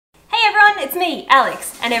it's me,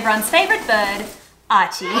 Alex, and everyone's favourite bird,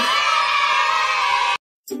 Archie.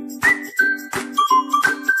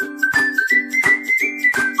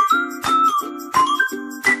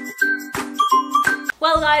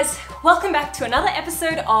 Well guys, welcome back to another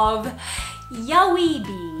episode of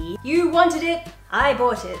Yaweebie. You wanted it, I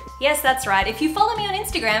bought it. Yes, that's right. If you follow me on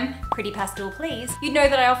Instagram, Pretty Pastel Please, you'd know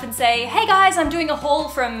that I often say, hey guys, I'm doing a haul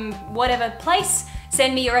from whatever place.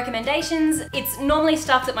 Send me your recommendations. It's normally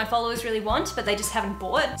stuff that my followers really want, but they just haven't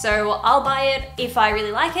bought. So I'll buy it. If I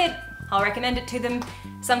really like it, I'll recommend it to them.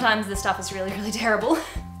 Sometimes the stuff is really, really terrible.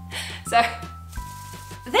 So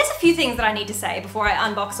there's a few things that I need to say before I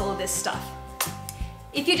unbox all of this stuff.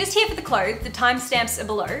 If you're just here for the clothes, the timestamps are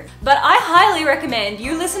below, but I highly recommend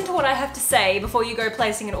you listen to what I have to say before you go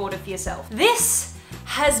placing an order for yourself. This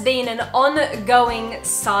has been an ongoing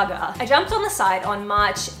saga. I jumped on the site on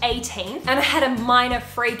March 18th and I had a minor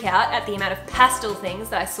freak out at the amount of pastel things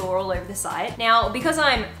that I saw all over the site. Now, because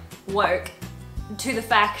I'm woke to the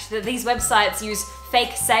fact that these websites use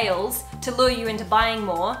fake sales to lure you into buying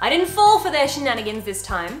more, I didn't fall for their shenanigans this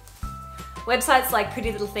time. Websites like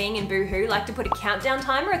Pretty Little Thing and Boohoo like to put a countdown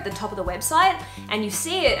timer at the top of the website, and you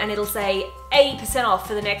see it and it'll say 80% off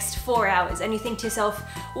for the next 4 hours, and you think to yourself,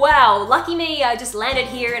 wow, lucky me, I just landed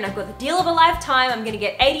here and I've got the deal of a lifetime, I'm gonna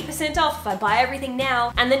get 80% off if I buy everything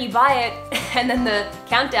now. And then you buy it and then the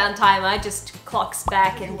countdown timer just clocks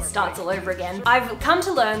back and starts all over again. I've come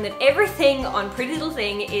to learn that everything on Pretty Little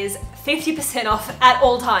Thing is 50% off at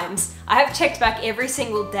all times. I have checked back every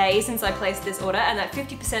single day since I placed this order, and that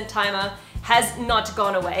 50% timer has not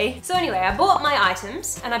gone away. So anyway, I bought my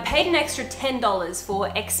items and I paid an extra $10 for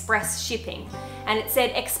express shipping. And it said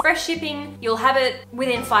express shipping, you'll have it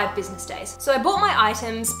within 5 business days. So I bought my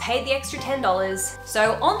items, paid the extra $10.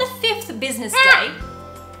 So on the 5th business day,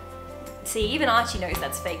 see, even Archie knows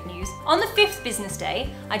that's fake news. On the 5th business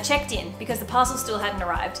day, I checked in because the parcel still hadn't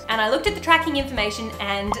arrived. And I looked at the tracking information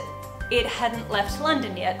and it hadn't left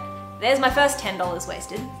London yet. There's my first $10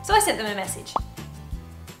 wasted. So I sent them a message.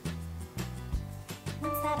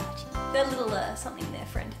 What's that, Archie? That little something there,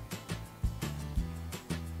 friend.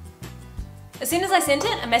 As soon as I sent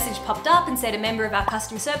it, a message popped up and said a member of our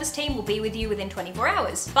customer service team will be with you within 24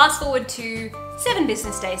 hours. Fast forward to 7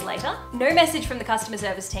 business days later, no message from the customer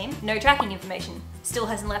service team, no tracking information. Still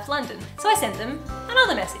hasn't left London. So I sent them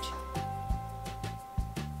another message.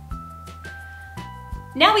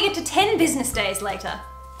 Now we get to 10 business days later.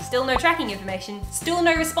 Still no tracking information, still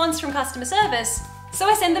no response from customer service. So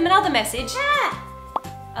I send them another message.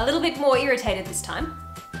 A little bit more irritated this time.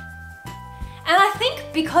 And I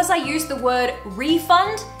think because I used the word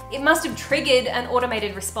refund, it must have triggered an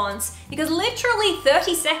automated response, because literally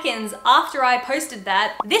 30 seconds after I posted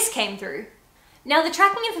that, this came through. Now, the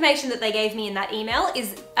tracking information that they gave me in that email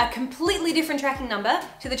is a completely different tracking number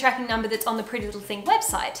to the tracking number that's on the Pretty Little Thing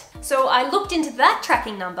website. So I looked into that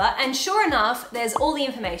tracking number and sure enough, there's all the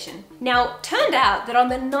information. Now, turned out that on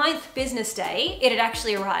the 9th business day, it had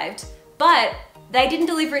actually arrived, but they didn't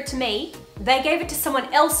deliver it to me. They gave it to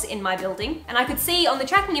someone else in my building, and I could see on the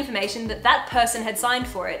tracking information that that person had signed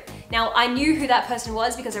for it. Now, I knew who that person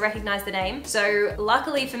was because I recognized the name, so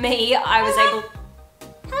luckily for me, I was able...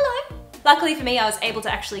 Hello? Luckily for me, I was able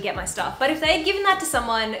to actually get my stuff. But if they had given that to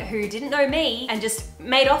someone who didn't know me and just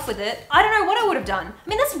made off with it, I don't know what I would have done. I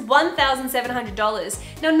mean, that's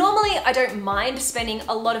 $1,700. Now, normally I don't mind spending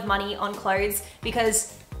a lot of money on clothes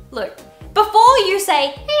because, look, before you say,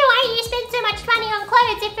 hey, why do you spend so much money on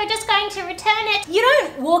clothes if you're just going to return it? You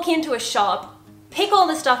don't walk into a shop, pick all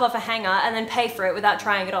the stuff off a hanger and then pay for it without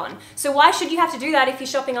trying it on. So why should you have to do that if you're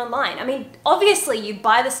shopping online? I mean, obviously you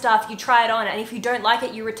buy the stuff, you try it on, and if you don't like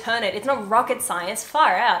it, you return it. It's not rocket science,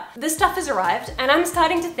 far out. This stuff has arrived and I'm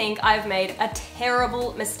starting to think I've made a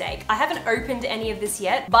terrible mistake. I haven't opened any of this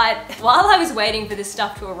yet, but while I was waiting for this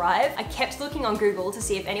stuff to arrive, I kept looking on Google to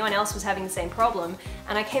see if anyone else was having the same problem,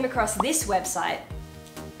 and I came across this website.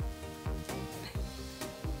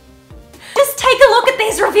 Just take a look at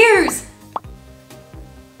these reviews!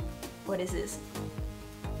 What is this?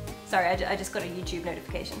 Sorry, I just got a YouTube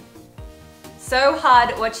notification. So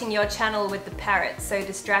hard watching your channel with the parrot, so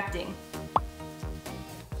distracting.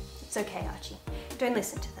 It's okay, Archie. Don't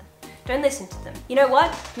listen to them. Don't listen to them. You know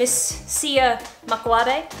what, Miss Sia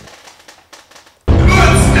Makwabe?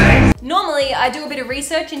 Normally, I do a bit of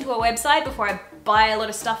research into a website before I buy a lot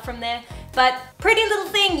of stuff from there, but Pretty Little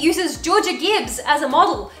Thing uses Georgia Gibbs as a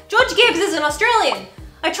model. Georgia Gibbs is an Australian.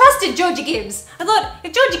 I trusted Georgia Gibbs. I thought,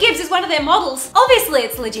 if Georgia Gibbs is one of their models, obviously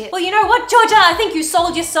it's legit. Well, you know what, Georgia? I think you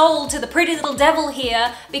sold your soul to the pretty little devil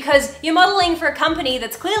here because you're modeling for a company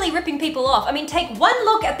that's clearly ripping people off. I mean, take one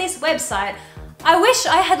look at this website. I wish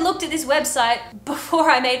I had looked at this website before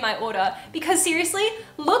I made my order, because seriously,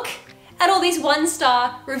 look at all these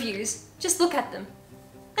 1-star reviews. Just look at them.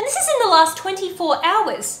 And this is in the last 24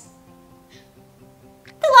 hours.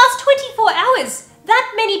 The last 24 hours!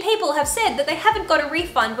 That many people have said that they haven't got a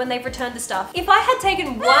refund when they've returned the stuff. If I had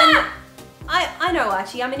taken one... I know,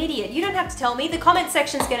 Archie, I'm an idiot. You don't have to tell me. The comment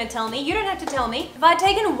section's gonna tell me. You don't have to tell me. If I'd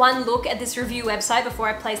taken one look at this review website before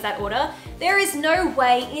I placed that order, there is no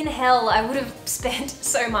way in hell I would have spent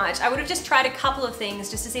so much. I would have just tried a couple of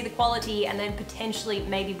things just to see the quality and then potentially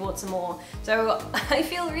maybe bought some more. So I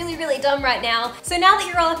feel really, really dumb right now. So now that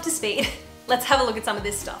you're all up to speed, let's have a look at some of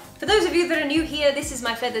this stuff. For those of you that are new here, this is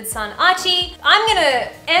my feathered son, Archie. I'm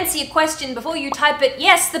gonna answer your question before you type it.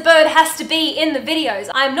 Yes, the bird has to be in the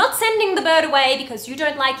videos. I'm not sending the bird away because you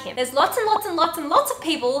don't like him. There's lots and lots and lots and lots of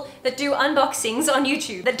people that do unboxings on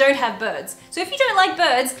YouTube that don't have birds. So if you don't like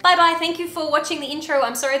birds, bye-bye, thank you for watching the intro.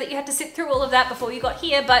 I'm sorry that you had to sit through all of that before you got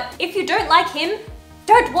here, but if you don't like him,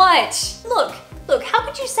 don't watch. Look, how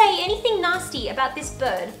could you say anything nasty about this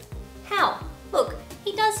bird? How? Look,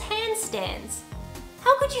 he does handstands.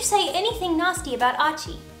 How could you say anything nasty about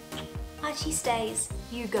Archie? Archie stays,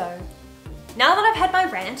 you go. Now that I've had my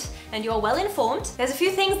rant and you're well informed, there's a few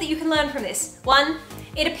things that you can learn from this. 1,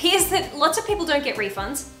 it appears that lots of people don't get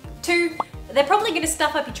refunds. 2, they're probably going to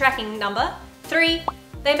stuff up your tracking number. 3,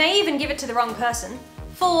 they may even give it to the wrong person.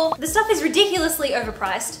 4, the stuff is ridiculously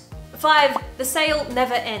overpriced. 5, the sale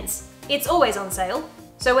never ends. It's always on sale.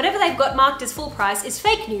 So whatever they've got marked as full price is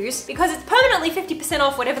fake news because it's permanently 50%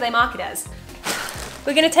 off whatever they mark it as.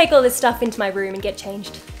 We're gonna take all this stuff into my room and get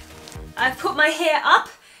changed. I've put my hair up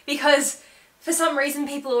because for some reason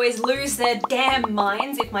people always lose their damn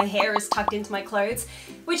minds if my hair is tucked into my clothes,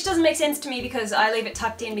 which doesn't make sense to me because I leave it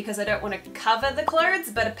tucked in because I don't want to cover the clothes,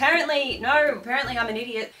 but apparently, no, apparently I'm an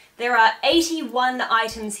idiot. There are 81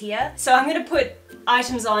 items here, so I'm gonna put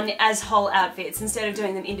items on as whole outfits instead of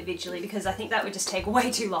doing them individually because I think that would just take way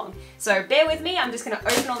too long. So bear with me, I'm just gonna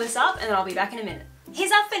open all this up and then I'll be back in a minute.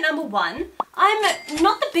 Here's outfit number 1. I'm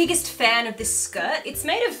not the biggest fan of this skirt. It's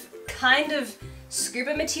made of kind of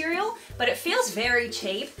scuba material, but it feels very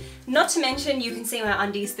cheap. Not to mention you can see my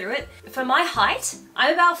undies through it. For my height,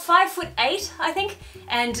 I'm about 5'8", I think,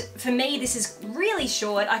 and for me this is really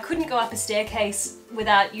short. I couldn't go up a staircase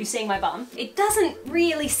without you seeing my bum. It doesn't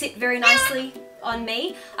really sit very nicely on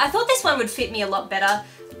me. I thought this one would fit me a lot better.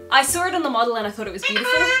 I saw it on the model and I thought it was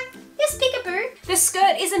beautiful. Yes, peekaboo. The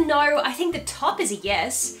skirt is a no. I think the top is a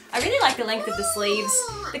yes. I really like the length of the sleeves.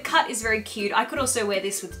 The cut is very cute. I could also wear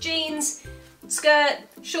this with jeans, skirt,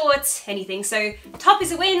 shorts, anything. So top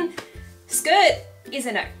is a win, skirt is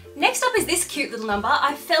a no. Next up is this cute little number.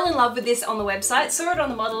 I fell in love with this on the website, saw it on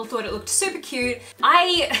the model, thought it looked super cute.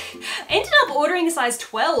 I ended up ordering a size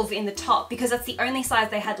 12 in the top because that's the only size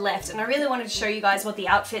they had left, and I really wanted to show you guys what the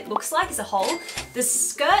outfit looks like as a whole. The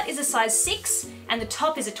skirt is a size 6 and the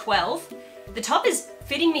top is a 12. The top is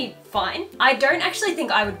fitting me fine. I don't actually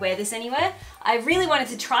think I would wear this anywhere. I really wanted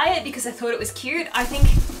to try it because I thought it was cute. I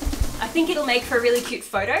think it'll make for a really cute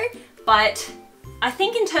photo, but I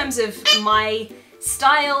think in terms of my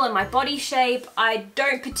style and my body shape, I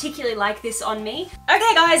don't particularly like this on me.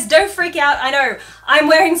 Okay guys, don't freak out. I know, I'm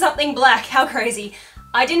wearing something black, how crazy.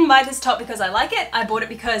 I didn't buy this top because I like it. I bought it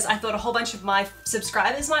because I thought a whole bunch of my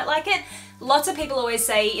subscribers might like it. Lots of people always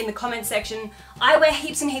say in the comment section, I wear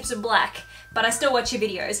heaps and heaps of black, but I still watch your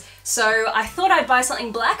videos. So I thought I'd buy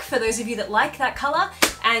something black for those of you that like that color,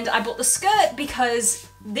 and I bought the skirt because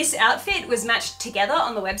this outfit was matched together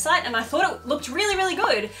on the website and I thought it looked really, really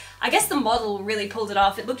good. I guess the model really pulled it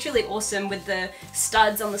off. It looked really awesome with the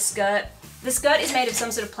studs on the skirt. The skirt is made of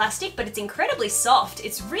some sort of plastic, but it's incredibly soft.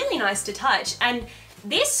 It's really nice to touch. And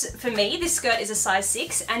this, for me, this skirt is a size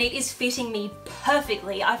 6 and it is fitting me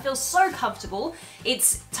perfectly. I feel so comfortable.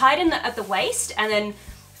 It's tied in at the waist and then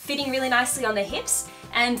fitting really nicely on the hips,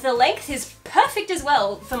 and the length is perfect as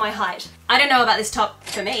well for my height. I don't know about this top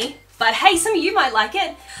for me, but hey, some of you might like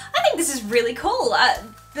it. I think this is really cool.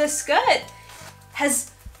 The skirt has...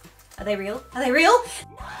 Are they real? Are they real?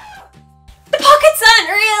 No! The pockets aren't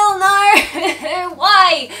real, no!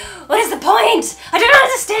 Why? What is the point? I don't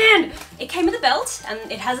understand! It came with a belt,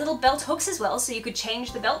 and it has little belt hooks as well, so you could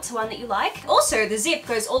change the belt to one that you like. Also, the zip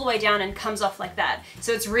goes all the way down and comes off like that,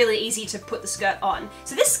 so it's really easy to put the skirt on.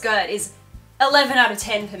 So this skirt is 11 out of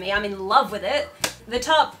 10 for me. I'm in love with it. The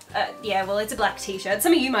top, yeah, well, it's a black t-shirt.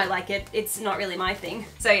 Some of you might like it. It's not really my thing.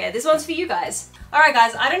 So yeah, this one's for you guys. Alright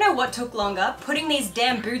guys, I don't know what took longer, putting these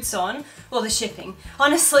damn boots on or the shipping.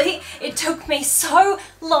 Honestly, it took me so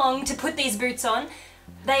long to put these boots on.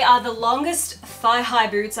 They are the longest thigh-high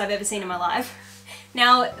boots I've ever seen in my life.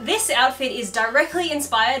 Now, this outfit is directly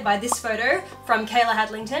inspired by this photo from Kayla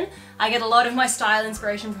Hadlington. I get a lot of my style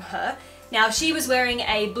inspiration from her. Now, she was wearing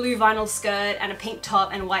a blue vinyl skirt and a pink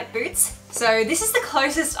top and white boots. So this is the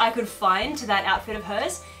closest I could find to that outfit of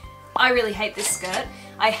hers. I really hate this skirt.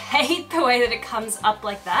 I hate the way that it comes up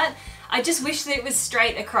like that. I just wish that it was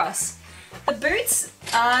straight across. The boots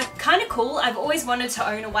are kind of cool. I've always wanted to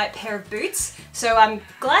own a white pair of boots, so I'm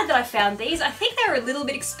glad that I found these. I think they were a little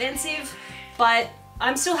bit expensive, but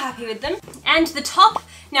I'm still happy with them. And the top,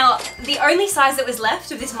 now the only size that was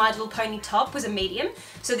left of this My Little Pony top was a medium.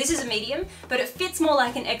 So this is a medium, but it fits more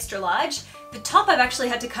like an extra large. The top I've actually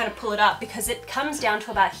had to kind of pull it up because it comes down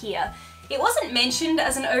to about here. It wasn't mentioned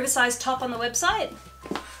as an oversized top on the website.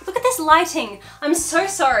 Look at this lighting. I'm so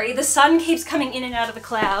sorry. The sun keeps coming in and out of the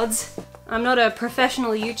clouds. I'm not a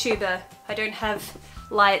professional YouTuber. I don't have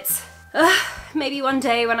lights. Maybe one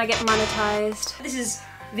day when I get monetized. This is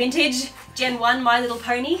vintage Gen 1 My Little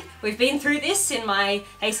Pony. We've been through this in my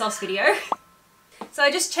ASOS video. So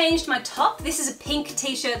I just changed my top. This is a pink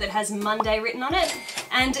t-shirt that has Monday written on it.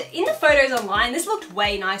 And in the photos online, this looked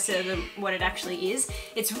way nicer than what it actually is.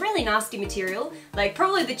 It's really nasty material, like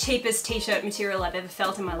probably the cheapest t-shirt material I've ever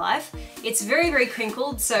felt in my life. It's very, very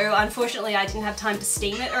crinkled, so unfortunately I didn't have time to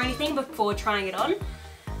steam it or anything before trying it on.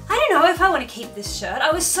 I don't know if I want to keep this shirt.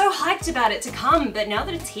 I was so hyped about it to come, but now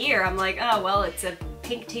that it's here, I'm like, oh well, it's a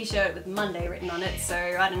pink t-shirt with Monday written on it, so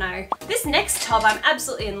I don't know. This next top I'm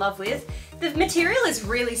absolutely in love with. The material is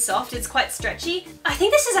really soft, it's quite stretchy. I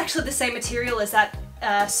think this is actually the same material as that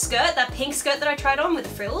skirt, that pink skirt that I tried on with the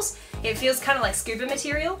frills. It feels kind of like scuba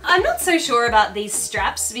material. I'm not so sure about these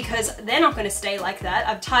straps because they're not going to stay like that.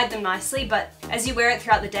 I've tied them nicely, but as you wear it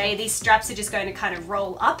throughout the day, these straps are just going to kind of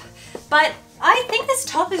roll up. But I think this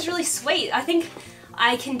top is really sweet. I think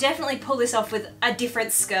I can definitely pull this off with a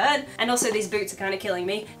different skirt, and also these boots are kind of killing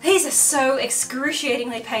me. These are so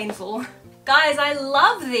excruciatingly painful. Guys, I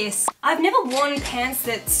love this. I've never worn pants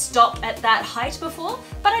that stop at that height before,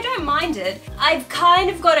 but I don't mind it. I've kind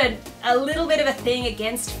of got a little bit of a thing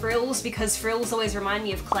against frills because frills always remind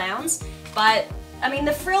me of clowns, but I mean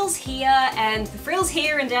the frills here and the frills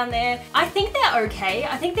here and down there, I think they're okay.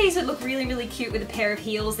 I think these would look really, really cute with a pair of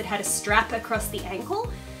heels that had a strap across the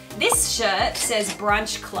ankle. This shirt says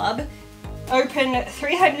Brunch Club, open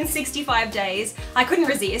 365 days. I couldn't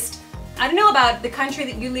resist. I don't know about the country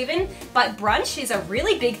that you live in, but brunch is a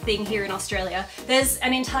really big thing here in Australia. There's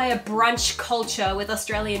an entire brunch culture with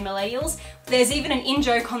Australian millennials. There's even an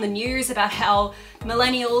in-joke on the news about how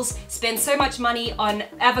millennials spend so much money on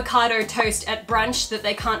avocado toast at brunch that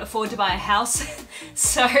they can't afford to buy a house.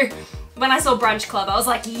 So when I saw Brunch Club, I was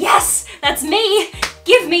like, yes, that's me!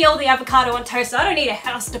 Give me all the avocado on toast, I don't need a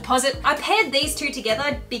house deposit. I paired these two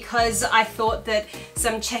together because I thought that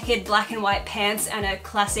some checkered black and white pants and a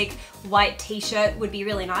classic white t-shirt would be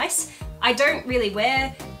really nice. I don't really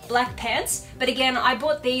wear black pants, but again, I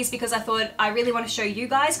bought these because I thought I really want to show you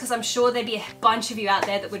guys because I'm sure there'd be a bunch of you out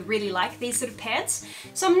there that would really like these sort of pants.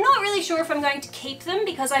 So I'm not really sure if I'm going to keep them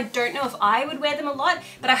because I don't know if I would wear them a lot,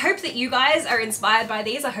 but I hope that you guys are inspired by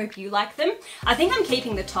these. I hope you like them. I think I'm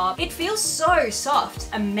keeping the top. It feels so soft,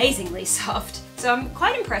 amazingly soft. So I'm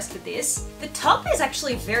quite impressed with this. The top is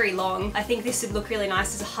actually very long. I think this would look really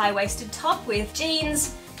nice as a high-waisted top with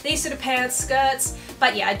jeans, these sort of pants, skirts,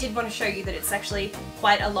 but yeah, I did want to show you that it's actually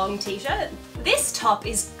quite a long t-shirt. This top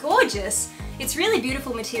is gorgeous. It's really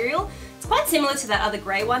beautiful material. It's quite similar to that other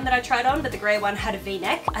grey one that I tried on, but the grey one had a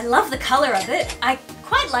V-neck. I love the colour of it. I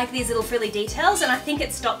quite like these little frilly details and I think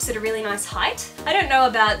it stops at a really nice height. I don't know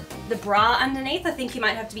about the bra underneath. I think you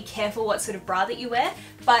might have to be careful what sort of bra that you wear,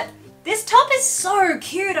 but this top is so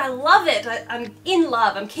cute, I love it. I'm in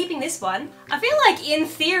love, I'm keeping this one. I feel like in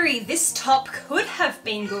theory this top could have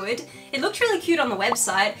been good. It looked really cute on the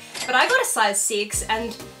website, but I got a size 6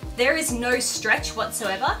 and there is no stretch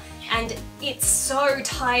whatsoever and it's so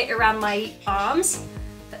tight around my arms,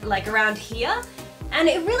 like around here. And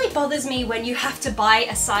it really bothers me when you have to buy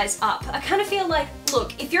a size up. I kind of feel like,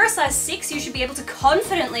 look, if you're a size 6, you should be able to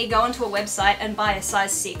confidently go onto a website and buy a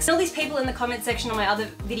size 6. And all these people in the comment section on my other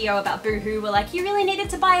video about Boohoo were like, you really needed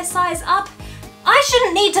to buy a size up? I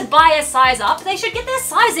shouldn't need to buy a size up, they should get their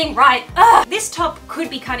sizing right. Ugh. This top could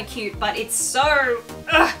be kind of cute, but it's so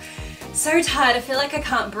tight. I feel like I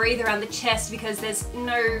can't breathe around the chest because there's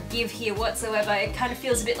no give here whatsoever. It kind of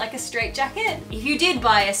feels a bit like a straight jacket. If you did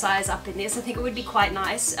buy a size up in this, I think it would be quite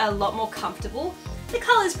nice, a lot more comfortable. The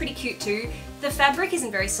colour's pretty cute too. The fabric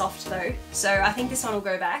isn't very soft though, so I think this one will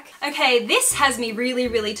go back. Okay, this has me really,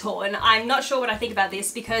 really torn. I'm not sure what I think about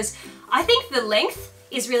this because I think the length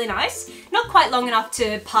is really nice. Not quite long enough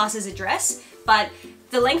to pass as a dress, but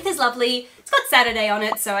the length is lovely. It's It's got Saturday on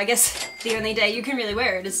it, so I guess the only day you can really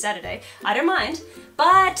wear it is Saturday. I don't mind,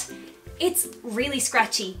 but it's really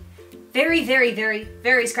scratchy. Very, very, very,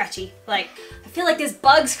 very scratchy. Like, I feel like there's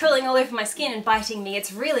bugs crawling all over my skin and biting me.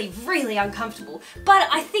 It's really, really uncomfortable. But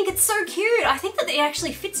I think it's so cute. I think that it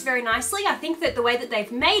actually fits very nicely. I think that the way that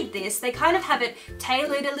they've made this, they kind of have it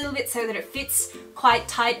tailored a little bit so that it fits quite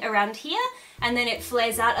tight around here, and then it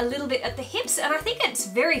flares out a little bit at the hips, and I think it's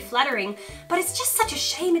very flattering, but it's just such a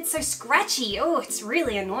shame it's so scratchy. Oh, it's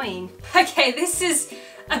really annoying. Okay, this is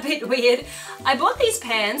a bit weird. I bought these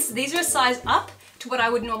pants. These are a size up to what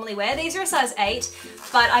I would normally wear. These are a size 8,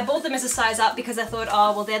 but I bought them as a size up because I thought,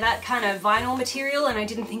 oh, well, they're that kind of vinyl material and I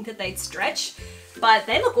didn't think that they'd stretch. But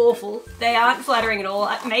they look awful. They aren't flattering at all.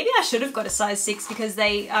 Maybe I should have got a size 6 because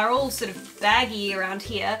they are all sort of baggy around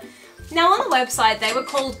here. Now on the website they were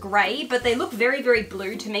called grey, but they look very, very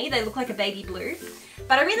blue to me. They look like a baby blue.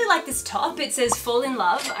 But I really like this top. It says fall in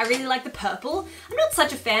love. I really like the purple. I'm not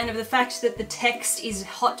such a fan of the fact that the text is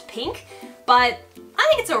hot pink, but I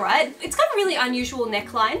think it's alright. It's got a really unusual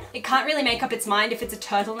neckline. It can't really make up its mind if it's a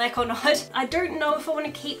turtleneck or not. I don't know if I want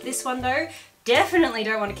to keep this one though. Definitely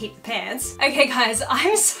don't want to keep the pants. Okay guys,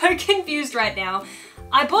 I'm so confused right now.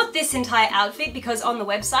 I bought this entire outfit because on the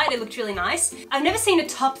website it looked really nice. I've never seen a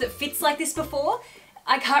top that fits like this before.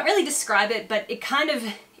 I can't really describe it, but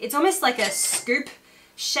it's almost like a scoop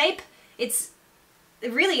shape. It's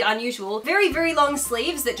really unusual. Very, very long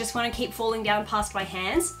sleeves that just want to keep falling down past my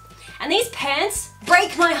hands. And these pants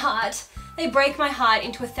break my heart. They break my heart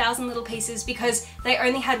into 1,000 little pieces because they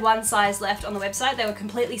only had one size left on the website. They were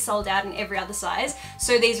completely sold out in every other size.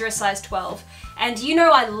 So these are a size 12. And you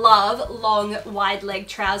know I love long, wide leg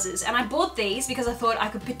trousers. And I bought these because I thought I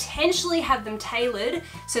could potentially have them tailored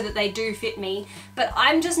so that they do fit me. But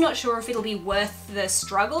I'm just not sure if it'll be worth the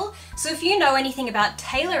struggle. So if you know anything about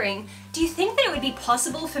tailoring, do you think that it would be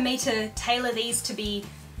possible for me to tailor these to be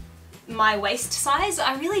my waist size?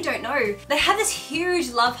 I really don't know. They have this huge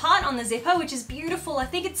love heart on the zipper, which is beautiful. I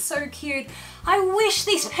think it's so cute. I wish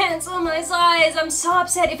these pants were my size. I'm so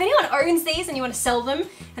upset. If anyone owns these and you want to sell them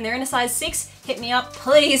and they're in a size 6, hit me up,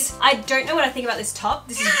 please. I don't know what I think about this top.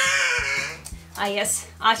 This is... Ah yes,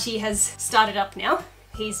 Archie has started up now.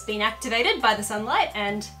 He's been activated by the sunlight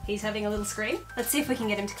and he's having a little scream. Let's see if we can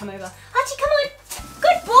get him to come over. Archie, come on.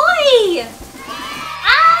 Good boy.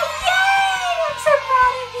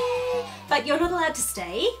 But you're not allowed to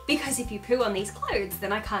stay because if you poo on these clothes,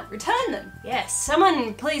 then I can't return them. Yes,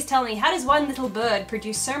 someone please tell me, how does one little bird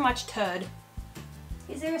produce so much turd?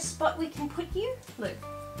 Is there a spot we can put you? Look,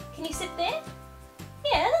 can you sit there?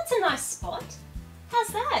 Yeah, that's a nice spot. How's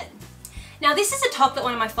that? Now this is a top that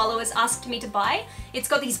one of my followers asked me to buy. It's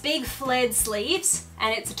got these big flared sleeves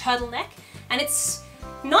and it's a turtleneck and it's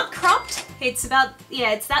not cropped. It's about,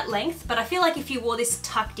 yeah, it's that length, but I feel like if you wore this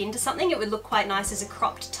tucked into something, it would look quite nice as a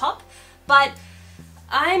cropped top. But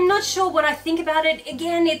I'm not sure what I think about it.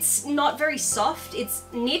 Again, it's not very soft. It's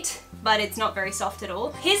knit, but it's not very soft at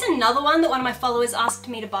all. Here's another one that one of my followers asked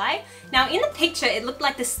me to buy. Now in the picture, it looked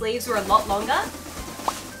like the sleeves were a lot longer.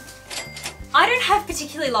 I don't have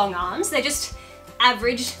particularly long arms. They're just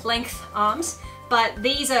average length arms, but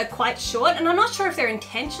these are quite short, and I'm not sure if they're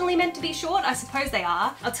intentionally meant to be short. I suppose they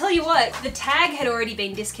are. I'll tell you what, the tag had already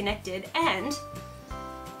been disconnected, and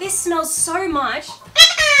this smells so much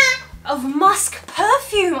of musk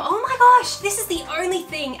perfume. Oh my gosh, this is the only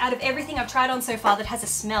thing out of everything I've tried on so far that has a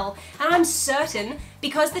smell, and I'm certain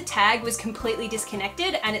because the tag was completely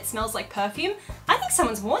disconnected and it smells like perfume, I think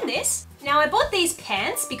someone's worn this. Now I bought these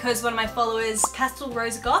pants because one of my followers, Pastel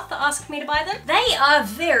Rose Goth, asked me to buy them. They are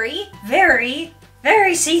very, very,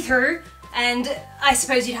 very see-through, and I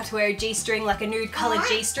suppose you'd have to wear a G-string, like a nude coloured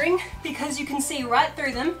G-string, because you can see right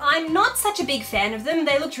through them. I'm not such a big fan of them.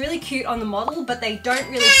 They looked really cute on the model, but they don't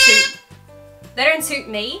really suit. They don't suit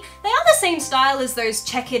me. They are the same style as those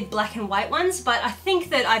checkered black and white ones, but I think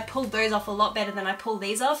that I pulled those off a lot better than I pulled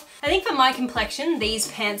these off. I think for my complexion, these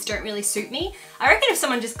pants don't really suit me. I reckon if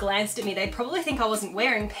someone just glanced at me, they'd probably think I wasn't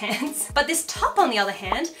wearing pants. But this top, on the other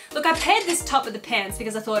hand, look, I paired this top with the pants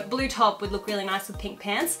because I thought blue top would look really nice with pink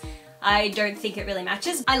pants. I don't think it really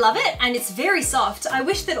matches. I love it, and it's very soft. I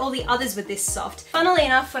wish that all the others were this soft. Funnily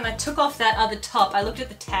enough, when I took off that other top, I looked at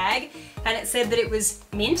the tag and it said that it was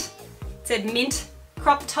mint. It said mint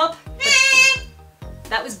crop top.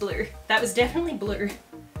 That was blue. That was definitely blue.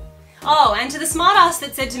 Oh, and to the smartass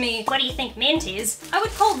that said to me, what do you think mint is? I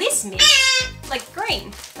would call this mint. Like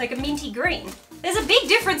green, like a minty green. There's a big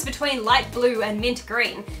difference between light blue and mint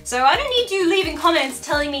green. So I don't need you leaving comments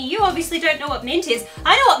telling me you obviously don't know what mint is.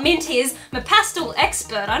 I know what mint is. I'm a pastel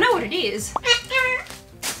expert. I know what it is.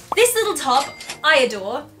 This little top I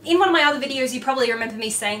adore. In one of my other videos, you probably remember me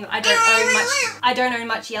saying that I don't own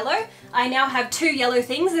much yellow. I now have 2 yellow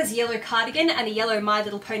things. There's a yellow cardigan and a yellow My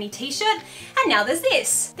Little Pony t-shirt. And now there's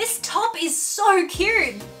this. This top is so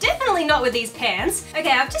cute. Definitely not with these pants. Okay,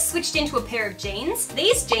 I've just switched into a pair of jeans.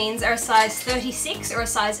 These jeans are a size 36 or a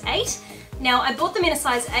size 8. Now, I bought them in a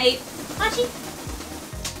size 8. Archie.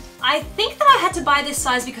 I think that I had to buy this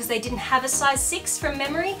size because they didn't have a size 6 from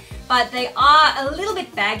memory, but they are a little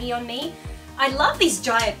bit baggy on me. I love these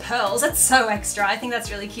giant pearls. That's so extra. I think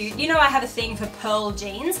that's really cute. You know I have a thing for pearl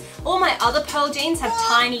jeans. All my other pearl jeans have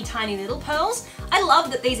tiny, tiny little pearls. I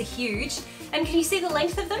love that these are huge. And can you see the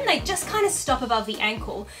length of them? They just kind of stop above the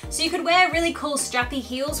ankle. So you could wear really cool strappy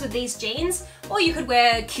heels with these jeans, or you could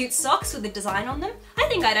wear cute socks with a design on them. I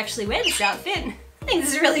think I'd actually wear this outfit. I think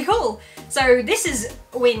this is really cool. So this is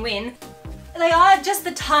a win-win. They are just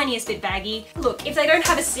the tiniest bit baggy. Look, if they don't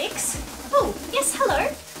have a 6... Oh, yes, hello.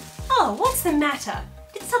 Oh, what's the matter?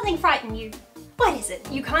 Did something frighten you? What is it?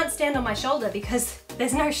 You can't stand on my shoulder because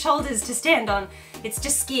there's no shoulders to stand on. It's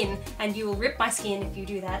just skin, and you will rip my skin if you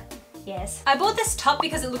do that. Yes. I bought this top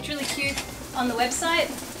because it looked really cute on the website.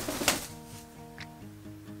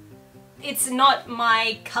 It's not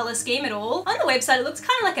my color scheme at all. On the website it looks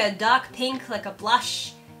kind of like a dark pink, like a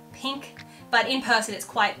blush pink, but in person it's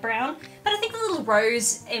quite brown. But I think the little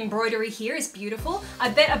rose embroidery here is beautiful. I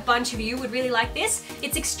bet a bunch of you would really like this.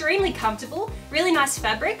 It's extremely comfortable, really nice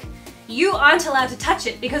fabric. You aren't allowed to touch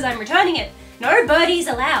it because I'm returning it. No birdies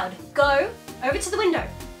allowed. Go over to the window.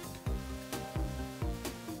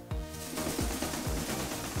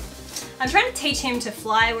 I'm trying to teach him to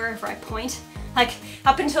fly wherever I point. Like,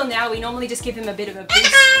 up until now, we normally just give him a bit of a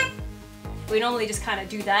boost. We normally just kind of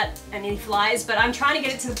do that and he flies, but I'm trying to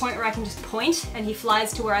get it to the point where I can just point and he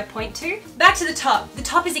flies to where I point to. Back to the top. The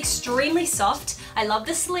top is extremely soft. I love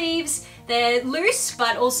the sleeves. They're loose,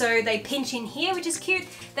 but also they pinch in here, which is cute.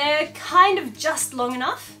 They're kind of just long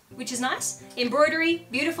enough, which is nice. Embroidery,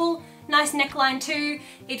 beautiful. Nice neckline too.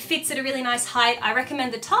 It fits at a really nice height. I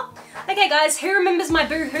recommend the top. Okay guys, who remembers my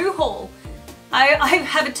Boohoo haul? I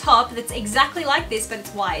have a top that's exactly like this, but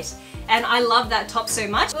it's white. And I love that top so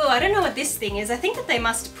much. Oh, I don't know what this thing is. I think that they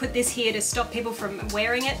must put this here to stop people from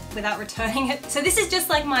wearing it without returning it. So this is just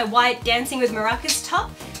like my white Dancing with Maracas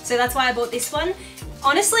top. So that's why I bought this one.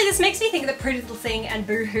 Honestly, this makes me think that Pretty Little Thing and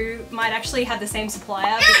Boohoo might actually have the same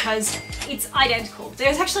supplier because it's identical.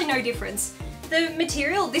 There's actually no difference. The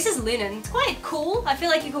material, this is linen. It's quite cool. I feel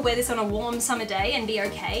like you could wear this on a warm summer day and be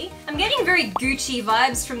okay. I'm getting very Gucci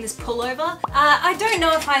vibes from this pullover. I don't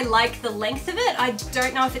know if I like the length of it. I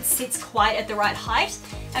don't know if it sits quite at the right height.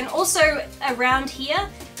 And also around here,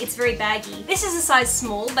 it's very baggy. This is a size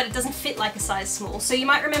small, but it doesn't fit like a size small. So you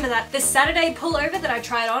might remember that the Saturday pullover that I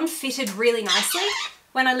tried on fitted really nicely.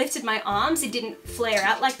 When I lifted my arms, it didn't flare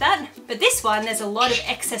out like that. But this one, there's a lot of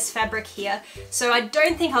excess fabric here, so I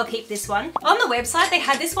don't think I'll keep this one. On the website, they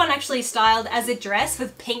had this one actually styled as a dress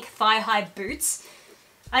with pink thigh-high boots.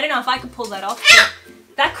 I don't know if I could pull that off, but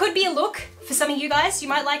that could be a look for some of you guys. You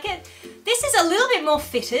might like it. This is a little bit more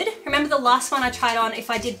fitted. Remember the last one I tried on,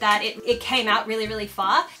 if I did that, it came out really, really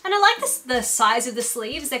far. And I like the size of the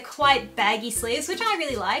sleeves. They're quite baggy sleeves, which I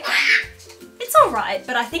really like. It's alright,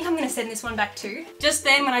 but I think I'm gonna send this one back too. Just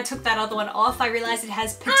then when I took that other one off, I realized it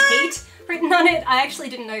has petite written on it. I actually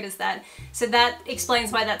didn't notice that. So that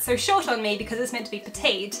explains why that's so short on me, because it's meant to be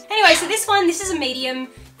petite. Anyway, so this one, this is a medium.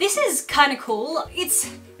 This is kind of cool.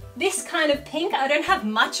 It's this kind of pink. I don't have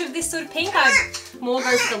much of this sort of pink. I more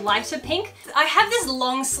go for the lighter pink. I have this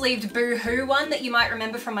long sleeved Boohoo one that you might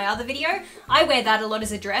remember from my other video. I wear that a lot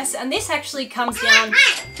as a dress, and this actually comes down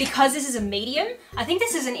because this is a medium. I think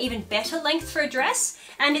this is an even better length for a dress,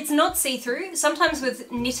 and it's not see-through. Sometimes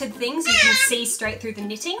with knitted things you can see straight through the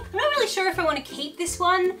knitting. I'm not really sure if I want to keep this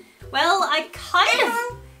one. Well, I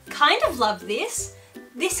kind of love this.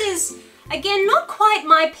 This is, again, not quite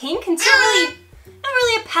my pink. It's not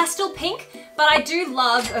really a pastel pink, but I do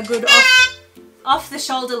love a good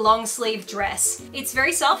off-the-shoulder long sleeve dress. It's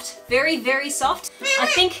very soft, very, very soft. I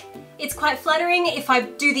think it's quite flattering. If I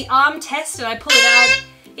do the arm test and I pull it out,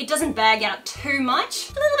 it doesn't bag out too much.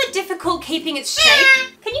 A little bit difficult keeping its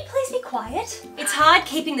shape. Can you please be quiet? It's hard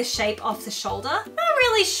keeping the shape off the shoulder. Not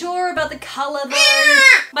really sure about the color though,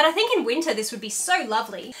 but I think in winter this would be so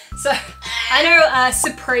lovely. So I know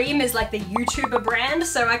Supreme is like the YouTuber brand,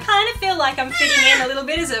 so I kind of feel like I'm fitting in a little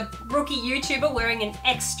bit as a rookie YouTuber wearing an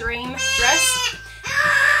extreme dress.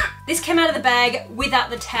 This came out of the bag without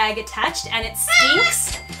the tag attached, and it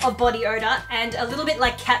stinks of body odor and a little bit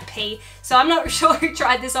like cat pee. So I'm not sure who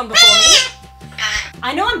tried this on before me.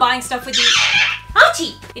 I know I'm buying stuff with the...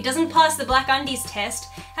 Archie! It doesn't pass the black undies test,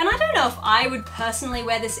 and I don't know if I would personally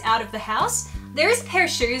wear this out of the house. There is a pair of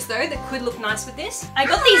shoes though that could look nice with this. I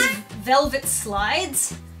got these velvet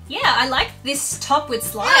slides. Yeah, I like this top with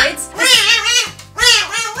slides.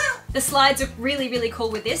 The slides are really, really cool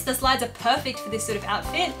with this. The slides are perfect for this sort of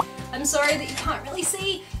outfit. I'm sorry that you can't really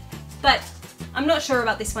see, but I'm not sure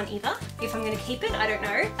about this one either. If I'm gonna keep it, I don't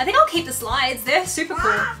know. I think I'll keep the slides. They're super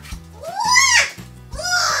cool.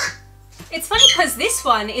 It's funny because this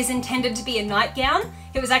one is intended to be a nightgown.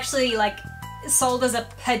 It was actually like sold as a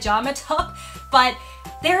pajama top, but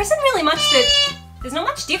there isn't really much there's not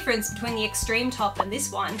much difference between the extreme top and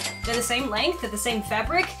this one. They're the same length, they're the same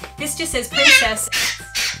fabric. This just says princess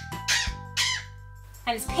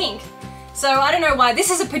and it's pink. So I don't know why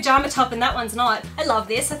this is a pajama top and that one's not. I love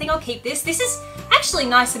this, I think I'll keep this. This is actually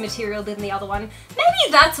nicer material than the other one.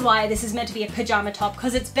 Maybe that's why this is meant to be a pajama top,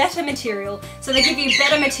 because it's better material. So they give you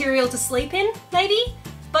better material to sleep in, maybe?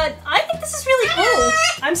 But I think this is really cool.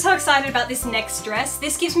 I'm so excited about this next dress.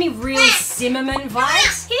 This gives me real Zimmerman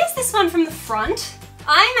vibes. Here's this one from the front.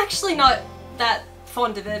 I'm actually not that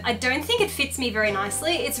fond of it. I don't think it fits me very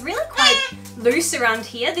nicely. It's really quite loose around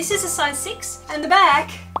here. This is a size 6. And the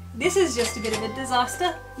back, this is just a bit of a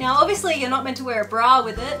disaster. Now obviously you're not meant to wear a bra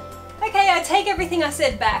with it. Okay, I take everything I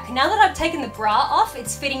said back. Now that I've taken the bra off,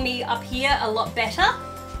 it's fitting me up here a lot better.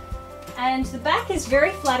 And the back is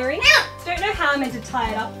very flattering. Don't know how I'm meant to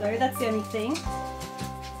tie it up though, that's the only thing.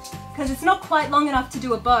 Because it's not quite long enough to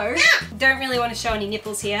do a bow. Don't really want to show any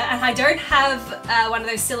nipples here. And I don't have one of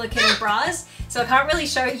those silicone bras, so I can't really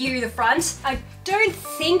show you the front. I don't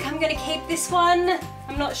think I'm gonna keep this one.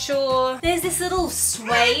 I'm not sure. There's this little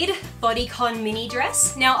suede bodycon mini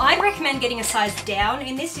dress. Now I'd recommend getting a size down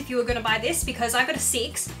in this if you were gonna buy this, because I got a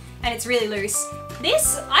 6 and it's really loose.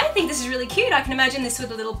 This, I think this is really cute. I can imagine this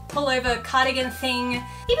with a little pullover cardigan thing.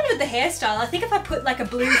 Even with the hairstyle, I think if I put like a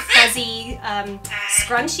blue fuzzy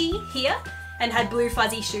scrunchie here and had blue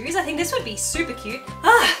fuzzy shoes, I think this would be super cute.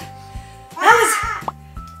 That was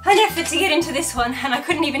an effort to get into this one, and I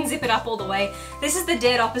couldn't even zip it up all the way. This is the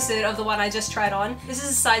dead opposite of the one I just tried on. This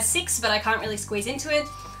is a size 6, but I can't really squeeze into it.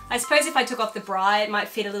 I suppose if I took off the bra, it might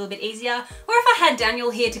fit a little bit easier. Or if I had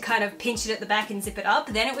Daniel here to kind of pinch it at the back and zip it up,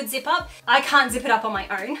 then it would zip up. I can't zip it up on my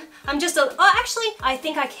own. I'm just oh, actually, I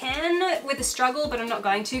think I can with a struggle, but I'm not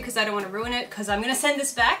going to because I don't want to ruin it, because I'm gonna send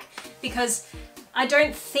this back because I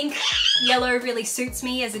don't think yellow really suits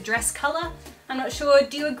me as a dress color. I'm not sure,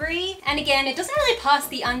 do you agree? And again, it doesn't really pass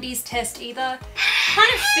the undies test either.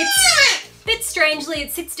 Kind of fits strangely,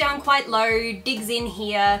 it sits down quite low, digs in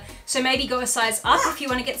here, so maybe go a size up if you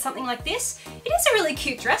want to get something like this. It is a really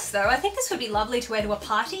cute dress though. I think this would be lovely to wear to a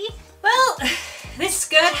party. Well, this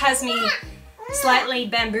skirt has me slightly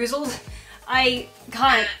bamboozled. I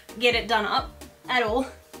can't get it done up at all,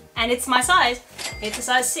 and it's my size. It's a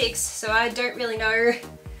size 6, so I don't really know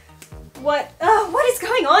what is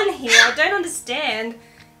going on here. I don't understand.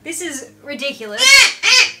 This is ridiculous.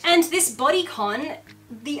 And this bodycon,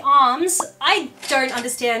 the arms, I don't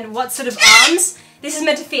understand what sort of arms this is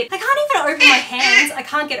meant to fit. I can't even open my hands. I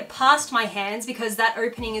can't get it past my hands because that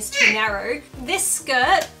opening is too narrow. This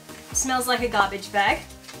skirt smells like a garbage bag.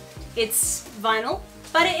 It's vinyl,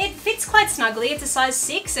 but it fits quite snugly. It's a size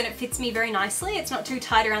 6 and it fits me very nicely. It's not too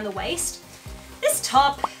tight around the waist. This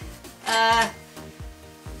top,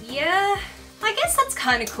 yeah, I guess that's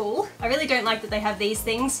kind of cool. I really don't like that they have these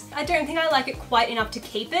things. I don't think I like it quite enough to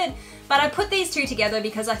keep it, but I put these two together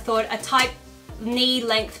because I thought a tight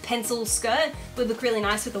knee-length pencil skirt would look really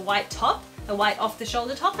nice with a white top, a white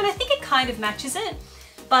off-the-shoulder top, and I think it kind of matches it.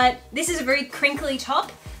 But this is a very crinkly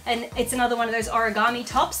top, and it's another one of those origami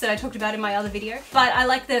tops that I talked about in my other video. But I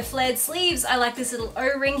like the flared sleeves, I like this little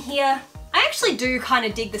O-ring here. I actually do kind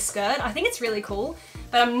of dig the skirt. I think it's really cool,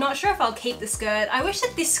 but I'm not sure if I'll keep the skirt. I wish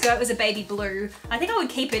that this skirt was a baby blue. I think I would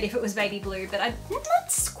keep it if it was baby blue, but I'm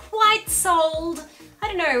not quite sold. I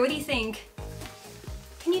don't know, what do you think?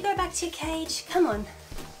 Can you go back to your cage? Come on.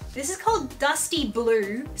 This is called Dusty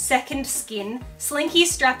Blue Second Skin Slinky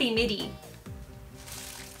Strappy Midi.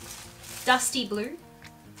 Dusty Blue?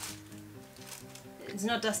 It's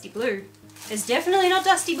not Dusty Blue. It's definitely not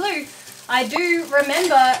Dusty Blue. I do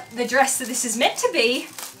remember the dress that this is meant to be.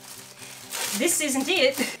 This isn't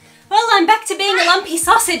it. Well, I'm back to being a lumpy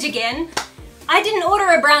sausage again. I didn't order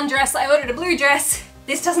a brown dress, I ordered a blue dress.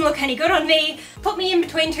 This doesn't look any good on me. Put me in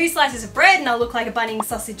between 2 slices of bread and I'll look like a Bunnings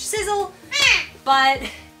sausage sizzle. But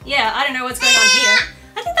yeah, I don't know what's going on here.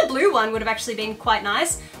 I think the blue one would have actually been quite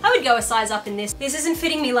nice. I would go a size up in this. This isn't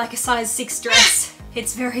fitting me like a size 6 dress.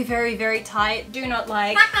 It's very, very, very tight. Do not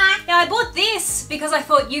like. Now I bought this because I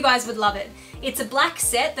thought you guys would love it. It's a black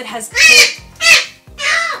set that has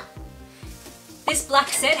this black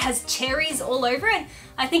set has cherries all over it.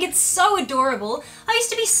 I think it's so adorable. I used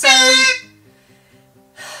to be so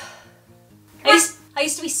I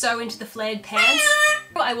used to be so into the flared pants.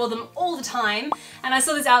 I wore them all the time, and I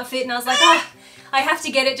saw this outfit and I was like, oh, I have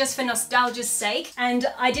to get it just for nostalgia's sake. And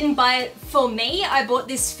I didn't buy it for me, I bought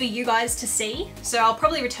this for you guys to see. So I'll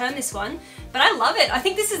probably return this one, but I love it. I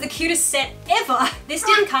think this is the cutest set ever. This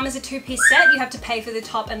didn't come as a two-piece set. You have to pay for the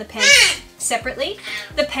top and the pants separately.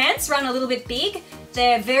 The pants run a little bit big.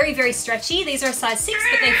 They're very, very stretchy. These are a size 6,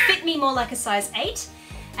 but they fit me more like a size 8.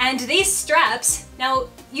 And these straps, now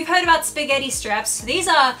you've heard about spaghetti straps. These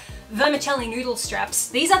are vermicelli noodle straps.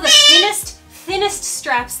 These are the thinnest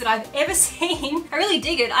straps that I've ever seen. I really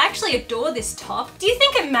dig it. I actually adore this top. Do you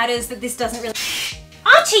think it matters that this doesn't really...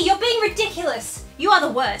 Archie, you're being ridiculous. You are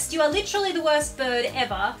the worst. You are literally the worst bird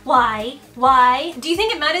ever. Why? Why? Do you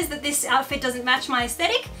think it matters that this outfit doesn't match my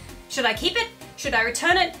aesthetic? Should I keep it? Should I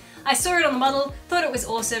return it? I saw it on the model, thought it was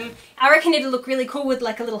awesome. I reckon it'd look really cool with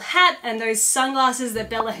like a little hat and those sunglasses that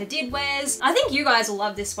Bella Hadid wears. I think you guys will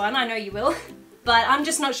love this one, I know you will. But I'm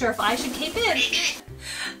just not sure if I should keep it.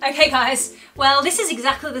 Okay guys, well this is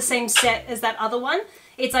exactly the same set as that other one.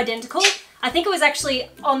 It's identical. I think it was actually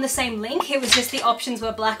on the same link, it was just the options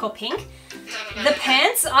were black or pink. The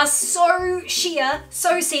pants are so sheer,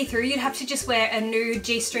 so see-through, you'd have to just wear a nude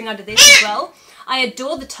G-string under this as well. I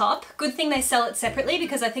adore the top. Good thing they sell it separately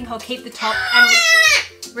because I think I'll keep the top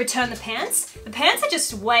and return the pants. The pants are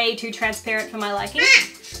just way too transparent for my liking.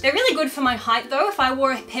 They're really good for my height though. If I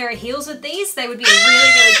wore a pair of heels with these, they would be a really,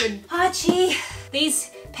 really good... Archie!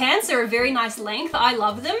 These pants are a very nice length. I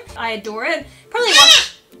love them. I adore it.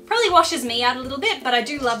 Probably washes me out a little bit, but I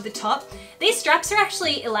do love the top. These straps are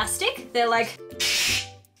actually elastic. They're like...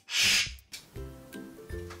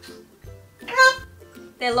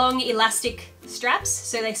 They're long elastic straps,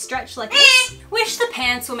 so they stretch like this. Wish the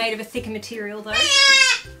pants were made of a thicker material though.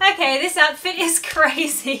 Okay, this outfit is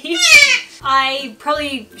crazy. I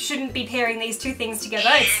probably shouldn't be pairing these two things together.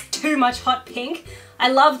 It's too much hot pink. I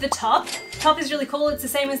love the top. The top is really cool. It's the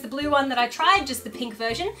same as the blue one that I tried, just the pink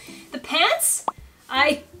version. The pants,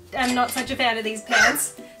 I am not such a fan of these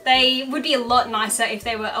pants. They would be a lot nicer if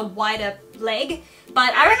they were a wider leg,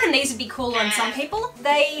 but I reckon these would be cool on some people.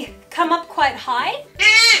 They come up quite high.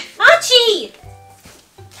 Archie!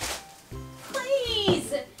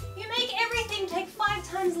 Please! You make everything take 5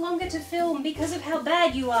 times longer to film because of how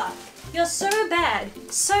bad you are. You're so bad.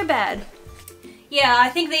 So bad. Yeah, I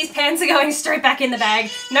think these pants are going straight back in the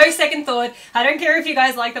bag. No second thought. I don't care if you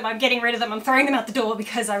guys like them. I'm getting rid of them. I'm throwing them out the door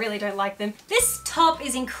because I really don't like them. This top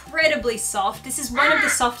is incredibly soft. This is one of the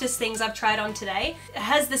softest things I've tried on today. It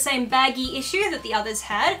has the same baggy issue that the others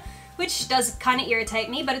had, which does kind of irritate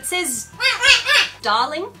me, but it says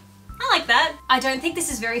darling. I like that. I don't think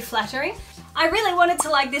this is very flattering. I really wanted to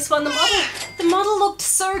like this one. The model looked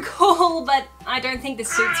so cool, but I don't think this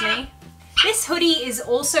suits me. This hoodie is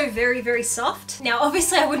also very, very soft. Now,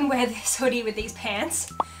 obviously I wouldn't wear this hoodie with these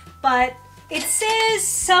pants, but it says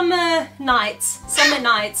summer nights.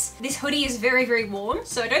 This hoodie is very, very warm,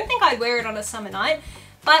 so I don't think I'd wear it on a summer night,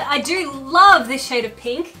 but I do love this shade of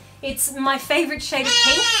pink. It's my favorite shade of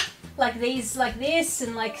pink. Like these, like this,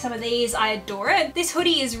 and like some of these, I adore it. This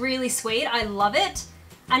hoodie is really sweet, I love it.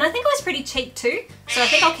 And I think it was pretty cheap too, so I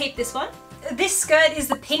think I'll keep this one. This skirt is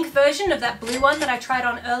the pink version of that blue one that I tried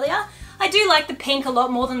on earlier. I do like the pink a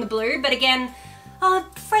lot more than the blue, but again,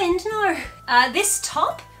 friend, no. This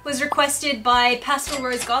top was requested by Pastel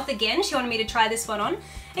Rose Goth again. She wanted me to try this one on.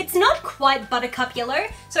 It's not quite buttercup yellow,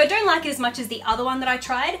 so I don't like it as much as the other one that I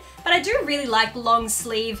tried, but I do really like long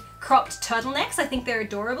sleeve cropped turtlenecks. I think they're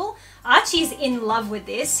adorable. Archie's in love with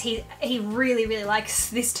this. He really, really likes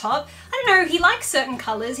this top. I don't know, he likes certain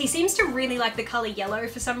colors. He seems to really like the color yellow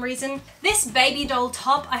for some reason. This baby doll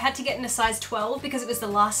top I had to get in a size 12 because it was the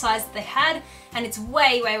last size that they had, and it's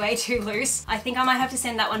way, way, way too loose. I think I might have to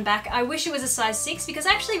send that one back. I wish it was a size 6 because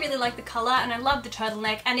I actually really like the color and I love the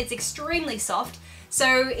turtleneck and it's extremely soft.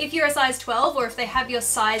 So if you're a size 12 or if they have your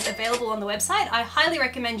size available on the website, I highly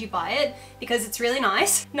recommend you buy it because it's really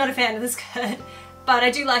nice. Not a fan of the skirt, but I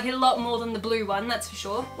do like it a lot more than the blue one, that's for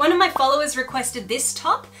sure. One of my followers requested this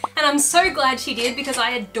top and I'm so glad she did because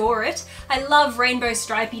I adore it. I love rainbow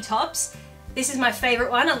stripy tops. This is my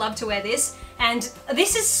favorite one, I love to wear this. And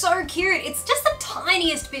this is so cute. It's just the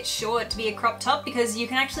tiniest bit short to be a crop top because you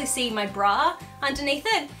can actually see my bra underneath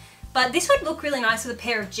it. But this would look really nice with a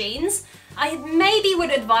pair of jeans. I maybe would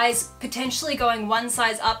advise potentially going one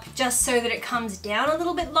size up just so that it comes down a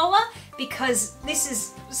little bit lower because this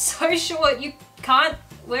is so short. You can't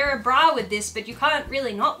wear a bra with this, but you can't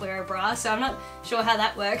really not wear a bra, so I'm not sure how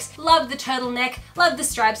that works. Love the turtleneck, love the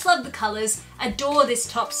stripes, love the colors, adore this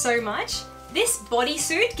top so much. This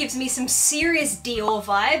bodysuit gives me some serious Dior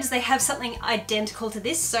vibes. They have something identical to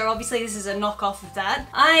this, so obviously this is a knockoff of that.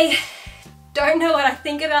 I don't know what I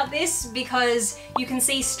think about this because you can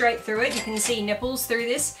see straight through it. You can see nipples through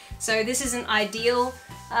this. So this isn't ideal.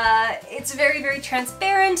 It's very, very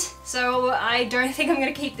transparent, so I don't think I'm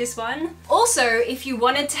gonna keep this one. Also, if you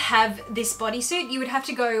wanted to have this bodysuit, you would have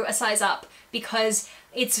to go a size up because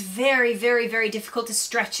it's very, very, very difficult to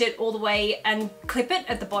stretch it all the way and clip it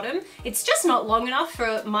at the bottom. It's just not long enough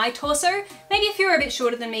for my torso. Maybe if you're a bit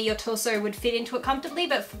shorter than me, your torso would fit into it comfortably,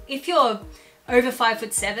 but if you're over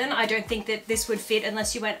 5'7", I don't think that this would fit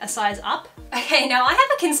unless you went a size up. Okay, now I have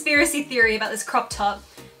a conspiracy theory about this crop top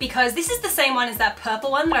because this is the same one as that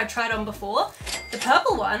purple one that I tried on before. The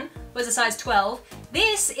purple one was a size 12.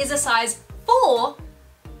 This is a size 4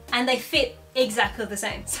 and they fit exactly the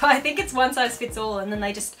same. So I think it's one size fits all and then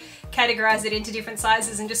they just categorize it into different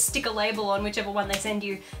sizes and just stick a label on whichever one they send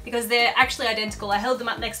you because they're actually identical. I held them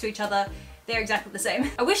up next to each other. They're exactly the same.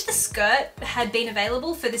 I wish the skirt had been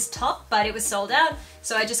available for this top, but it was sold out.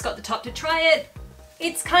 So I just got the top to try it.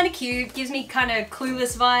 It's kind of cute, gives me kind of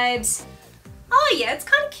Clueless vibes. Oh yeah, it's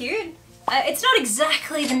kind of cute. It's not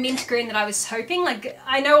exactly the mint green that I was hoping. Like,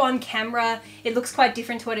 I know on camera it looks quite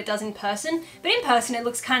different to what it does in person, but in person it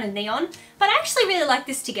looks kind of neon. But I actually really like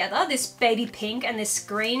this together, this baby pink and this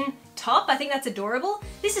green top. I think that's adorable.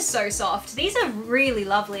 This is so soft. These are really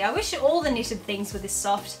lovely. I wish all the knitted things were this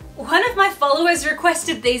soft. One of my followers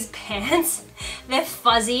requested these pants. They're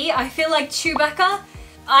fuzzy. I feel like Chewbacca.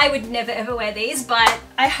 I would never ever wear these, but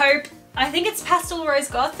I think it's Pastel Rose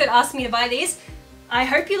Goth that asked me to buy these. I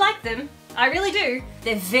hope you like them. I really do.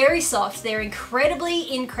 They're very soft. They're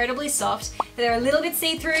incredibly, incredibly soft. They're a little bit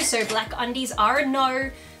see-through, so black undies are a no.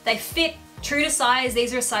 They fit true to size.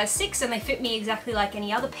 These are a size 6 and they fit me exactly like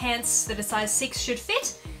any other pants that a size 6 should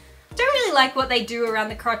fit. Don't really like what they do around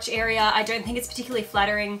the crotch area. I don't think it's particularly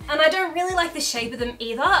flattering. And I don't really like the shape of them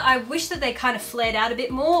either. I wish that they kind of flared out a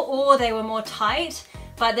bit more or they were more tight.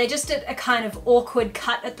 But they're just a kind of awkward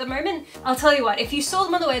cut at the moment. I'll tell you what, if you saw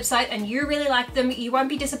them on the website and you really like them, you won't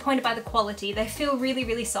be disappointed by the quality. They feel really,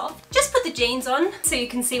 really soft. Just put the jeans on so you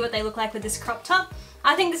can see what they look like with this crop top.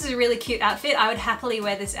 I think this is a really cute outfit. I would happily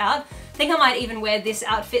wear this out. I think I might even wear this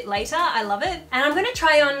outfit later. I love it. And I'm gonna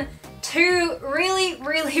try on two really,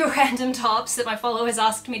 really random tops that my followers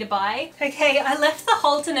asked me to buy. Okay, I left the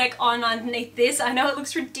halter neck on underneath this. I know it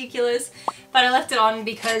looks ridiculous, but I left it on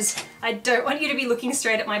because I don't want you to be looking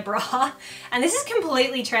straight at my bra. And this is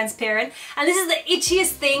completely transparent. And this is the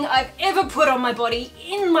itchiest thing I've ever put on my body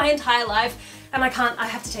in my entire life. And I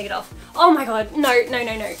have to take it off. Oh my God, no, no,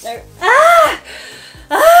 no, no, no. Ah!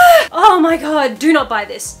 Ah! Oh my God, do not buy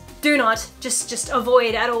this. Do not, just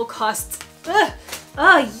avoid at all costs. Ugh.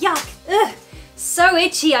 Oh, yuck. Ugh. So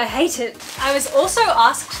itchy, I hate it. I was also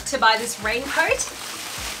asked to buy this raincoat.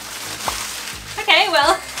 Okay,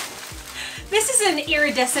 well, this is an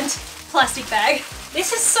iridescent plastic bag.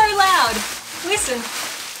 This is so loud. Listen.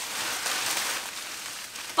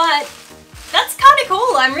 But that's kind of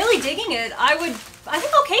cool. I'm really digging it. I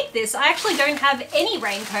think I'll keep this. I actually don't have any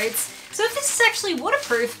raincoats. So if this is actually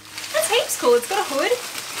waterproof, that's heaps cool. It's got a hood.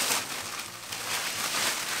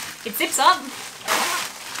 It zips up.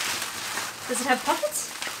 Does it have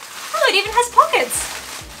pockets? Oh, it even has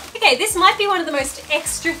pockets. Okay, this might be one of the most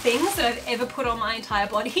extra things that I've ever put on my entire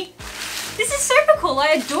body. This is super cool. I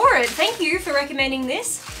adore it. Thank you for recommending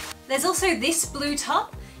this. There's also this blue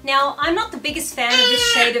top. Now, I'm not the biggest fan of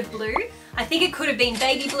this shade of blue. I think it could have been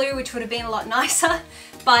baby blue, which would have been a lot nicer,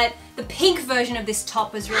 but the pink version of this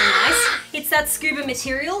top was really nice. It's that scuba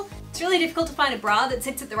material. It's really difficult to find a bra that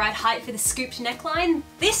sits at the right height for the scooped neckline.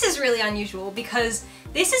 This is really unusual because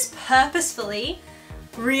this is purposefully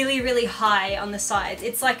really, really high on the sides.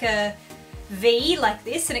 It's like a V like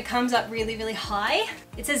this and it comes up really, really high.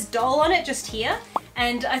 It says doll on it just here.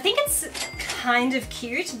 And I think it's kind of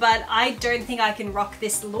cute, but I don't think I can rock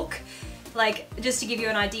this look. Like, just to give you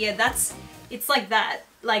an idea, it's like that.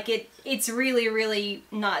 Like it's really, really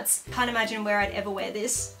nuts. Can't imagine where I'd ever wear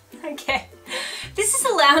this. Okay, this is a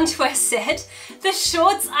loungewear set. The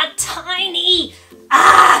shorts are tiny.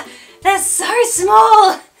 Ah, they're so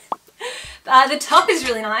small. The top is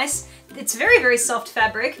really nice. It's very, very soft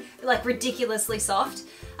fabric, like ridiculously soft.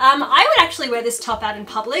 I would actually wear this top out in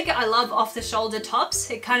public. I love off-the-shoulder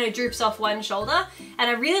tops. It kind of droops off one shoulder, and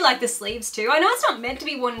I really like the sleeves too. I know it's not meant to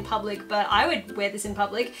be worn in public, but I would wear this in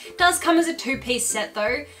public. It does come as a two-piece set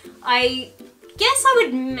though. I guess I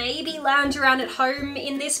would maybe lounge around at home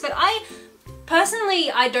in this, but personally,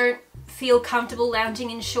 I don't feel comfortable lounging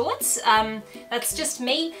in shorts. That's just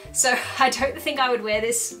me, so I don't think I would wear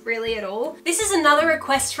this really at all. This is another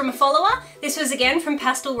request from a follower. This was again from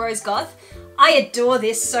Pastel Rose Goth. I adore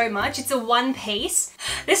this so much. It's a one piece.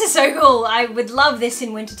 This is so cool. I would love this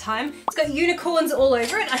in wintertime. It's got unicorns all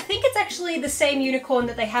over it. I think it's actually the same unicorn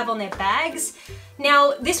that they have on their bags.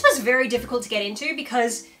 Now, this was very difficult to get into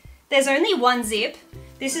because there's only one zip.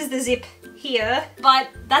 This is the zip here, but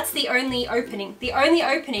that's the only opening. The only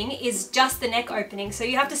opening is just the neck opening. So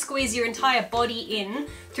you have to squeeze your entire body in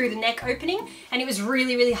through the neck opening, and it was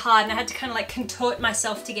really, really hard, and I had to kind of like contort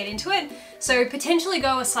myself to get into it. So potentially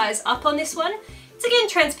go a size up on this one. It's again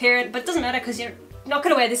transparent, but it doesn't matter because you're not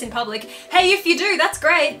gonna wear this in public. Hey, if you do, that's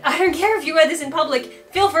great. I don't care if you wear this in public,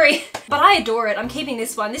 feel free. But I adore it, I'm keeping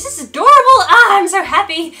this one. This is adorable, I'm so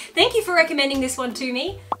happy. Thank you for recommending this one to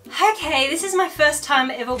me. Okay, this is my first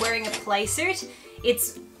time ever wearing a play suit.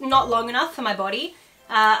 It's not long enough for my body.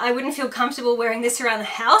 I wouldn't feel comfortable wearing this around the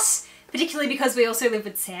house, particularly because we also live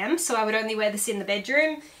with Sam, so I would only wear this in the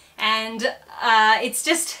bedroom. And it's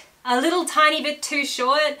just a little tiny bit too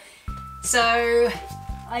short, so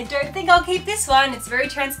I don't think I'll keep this one. It's very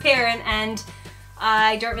transparent and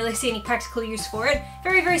I don't really see any practical use for it.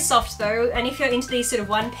 Very, very soft though, and if you're into these sort of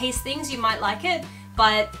one-piece things, you might like it.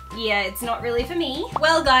 But yeah, it's not really for me.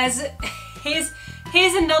 Well guys,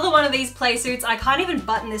 here's another one of these play suits. I can't even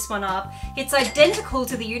button this one up. It's identical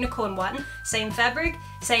to the unicorn one. Same fabric,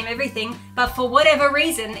 same everything, but for whatever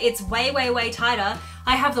reason, it's way, way, way tighter.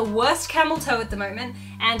 I have the worst camel toe at the moment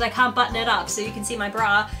and I can't button it up so you can see my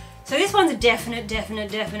bra. So this one's a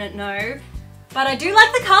definite no. But I do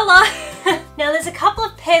like the color. Now there's a couple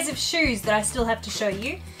of pairs of shoes that I still have to show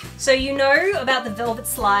you. So you know about the velvet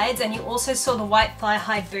slides and you also saw the white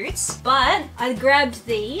thigh-high boots, but I grabbed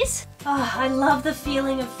these. Oh, I love the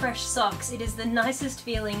feeling of fresh socks. It is the nicest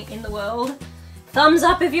feeling in the world. Thumbs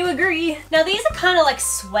up if you agree. Now these are kind of like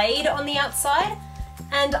suede on the outside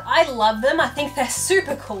and I love them. I think they're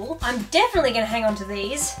super cool. I'm definitely gonna hang on to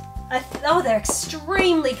these. Oh, they're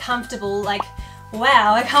extremely comfortable. Like,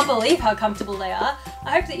 wow, I can't believe how comfortable they are.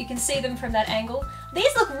 I hope that you can see them from that angle.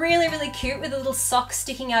 These look really, really cute with a little sock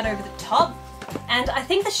sticking out over the top. And I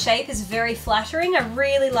think the shape is very flattering. I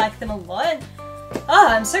really like them a lot. Oh,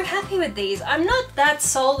 I'm so happy with these. I'm not that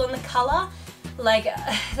sold on the color. Like,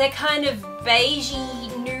 they're kind of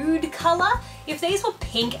beigey nude color. If these were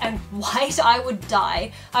pink and white, I would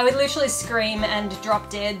die. I would literally scream and drop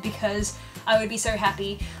dead because I would be so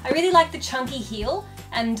happy. I really like the chunky heel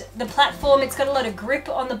and the platform. It's got a lot of grip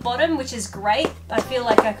on the bottom, which is great. I feel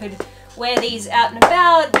like I could wear these out and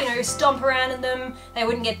about, you know, stomp around in them. They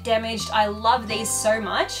wouldn't get damaged. I love these so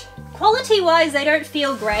much. Quality-wise, they don't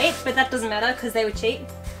feel great, but that doesn't matter because they were cheap.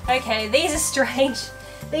 Okay, these are strange.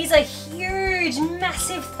 These are huge,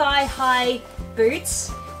 massive thigh-high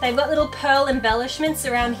boots. They've got little pearl embellishments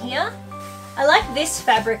around here. I like this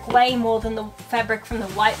fabric way more than the fabric from the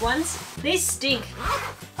white ones. These stink.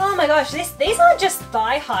 Oh my gosh, these aren't just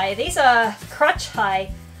thigh high, these are crutch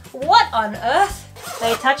high. What on earth?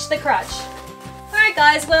 They touch the crutch. Alright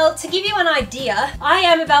guys, well, to give you an idea, I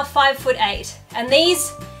am about 5'8", and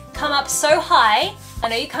these come up so high. I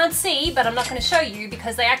know you can't see, but I'm not going to show you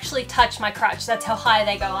because they actually touch my crutch. That's how high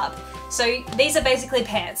they go up. So these are basically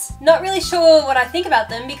pants. Not really sure what I think about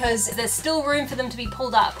them because there's still room for them to be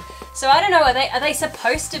pulled up. So I don't know, are they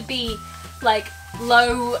supposed to be like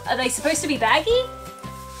low? Are they supposed to be baggy?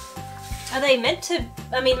 Are they meant to?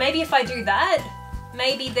 I mean, maybe if I do that,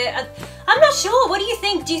 maybe they're... I'm not sure. What do you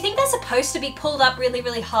think? Do you think they're supposed to be pulled up really,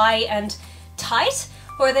 really high and tight?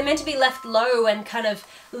 Or are they meant to be left low and kind of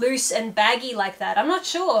loose and baggy like that? I'm not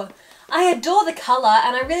sure. I adore the colour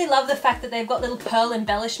and I really love the fact that they've got little pearl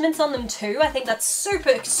embellishments on them too. I think that's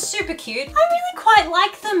super, super cute. I really quite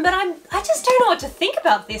like them, but I just don't know what to think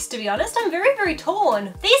about this, to be honest. I'm very, very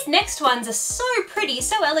torn. These next ones are so pretty,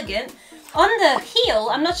 so elegant. On the heel,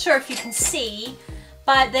 I'm not sure if you can see,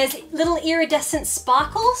 but there's little iridescent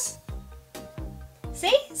sparkles.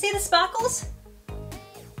 See? See the sparkles?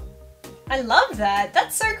 I love that.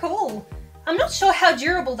 That's so cool. I'm not sure how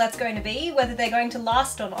durable that's going to be, whether they're going to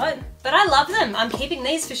last or not, but I love them. I'm keeping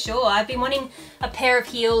these for sure. I've been wanting a pair of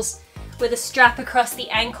heels with a strap across the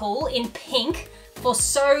ankle in pink for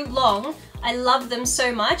so long. I love them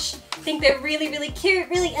so much. I think they're really, really cute,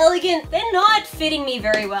 really elegant. They're not fitting me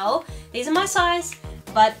very well. These are my size,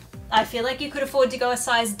 but I feel like you could afford to go a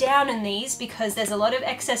size down in these because there's a lot of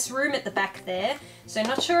excess room at the back there. So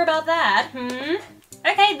not sure about that.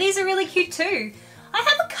 Okay, these are really cute too. I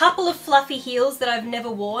have a couple of fluffy heels that I've never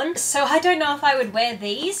worn, so I don't know if I would wear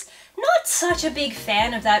these. Not such a big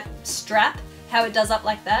fan of that strap, how it does up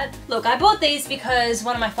like that. Look, I bought these because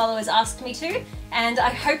one of my followers asked me to, and I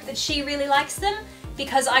hope that she really likes them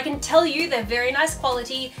because I can tell you they're very nice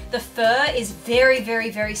quality. The fur is very, very,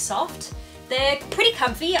 very soft. They're pretty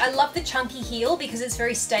comfy. I love the chunky heel because it's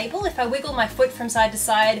very stable. If I wiggle my foot from side to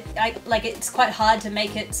side, it's quite hard to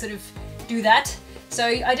make it sort of do that. So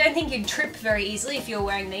I don't think you'd trip very easily if you're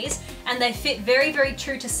wearing these, and they fit very, very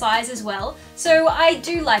true to size as well. So I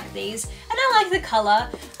do like these, and I like the color.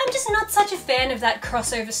 I'm just not such a fan of that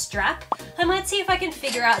crossover strap. I might see if I can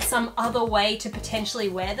figure out some other way to potentially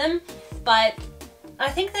wear them, but I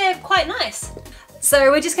think they're quite nice.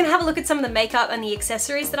 So we're just gonna have a look at some of the makeup and the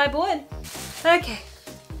accessories that I bought. Okay,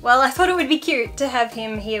 well, I thought it would be cute to have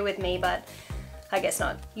him here with me, but I guess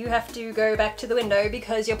not. You have to go back to the window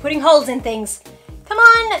because you're putting holes in things. Come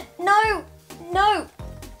on, no, no.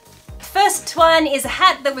 First one is a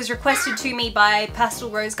hat that was requested to me by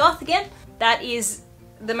Pastel Rose Goth again. That is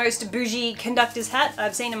the most bougie conductor's hat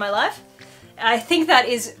I've seen in my life. I think that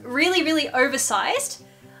is really, really oversized.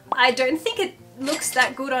 I don't think it looks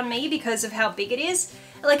that good on me because of how big it is.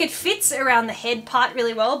 Like, it fits around the head part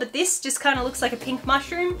really well, but this just kind of looks like a pink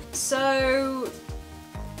mushroom. So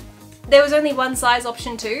there was only one size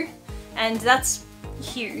option too, and that's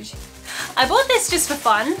huge. I bought this just for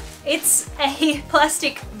fun. It's a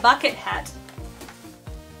plastic bucket hat.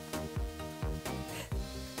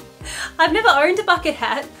 I've never owned a bucket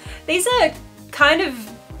hat. These are kind of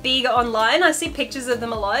big online. I see pictures of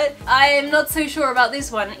them a lot. I am not so sure about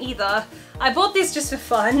this one either. I bought this just for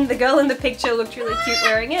fun. The girl in the picture looked really cute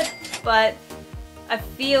wearing it, but I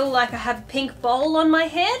feel like I have a pink bowl on my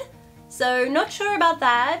head, so not sure about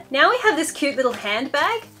that. Now we have this cute little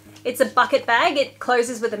handbag. It's a bucket bag. It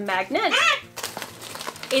closes with a magnet.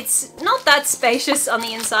 It's not that spacious on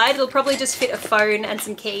the inside. It'll probably just fit a phone and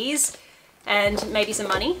some keys and maybe some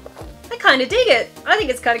money. I kind of dig it. I think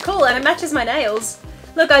it's kind of cool, and it matches my nails.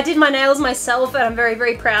 Look, I did my nails myself and I'm very,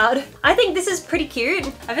 very proud. I think this is pretty cute.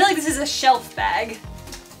 I feel like this is a shelf bag.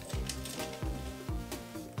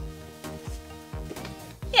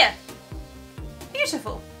 Yeah,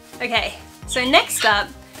 beautiful. Okay, so next up,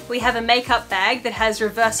 we have a makeup bag that has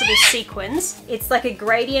reversible sequins. It's like a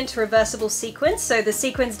gradient reversible sequins. So the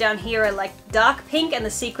sequins down here are like dark pink and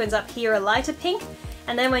the sequins up here are lighter pink.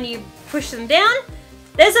 And then when you push them down,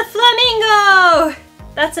 there's a flamingo!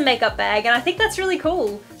 That's a makeup bag, and I think that's really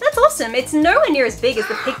cool. That's awesome. It's nowhere near as big as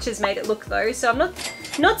the pictures made it look though, so I'm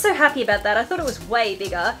not so happy about that. I thought it was way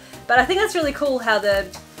bigger, but I think that's really cool how the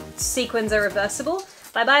sequins are reversible.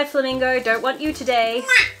 Bye bye flamingo, don't want you today.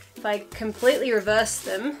 If I completely reverse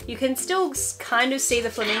them, you can still kind of see the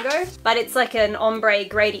flamingo, but it's like an ombre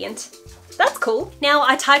gradient. That's cool. Now,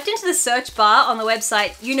 I typed into the search bar on the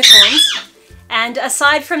website unicorns, and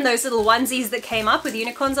aside from those little onesies that came up with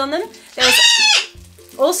unicorns on them, there was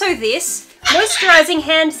also this moisturizing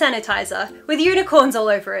hand sanitizer with unicorns all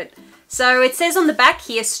over it. So it says on the back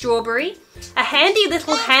here, strawberry, a handy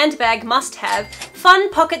little handbag must have,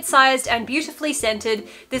 fun, pocket-sized and beautifully scented.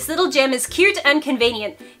 This little gem is cute and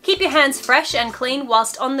convenient. Keep your hands fresh and clean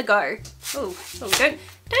whilst on the go. Oh,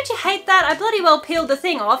 don't you hate that? I bloody well peeled the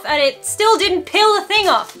thing off and it still didn't peel the thing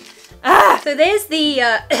off. Ah, so there's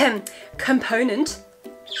the component.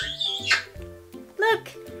 Look,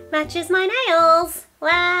 matches my nails.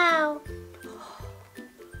 Wow.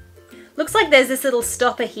 Looks like there's this little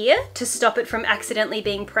stopper here to stop it from accidentally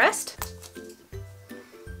being pressed.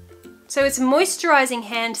 So it's moisturizing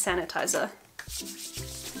hand sanitizer.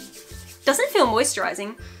 Doesn't feel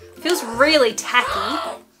moisturizing. It feels really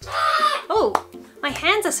tacky. Oh, my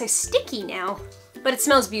hands are so sticky now. But it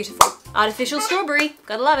smells beautiful. Artificial strawberry,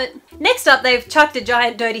 gotta love it. Next up, they've chucked a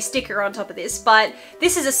giant dirty sticker on top of this, but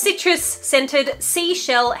this is a citrus scented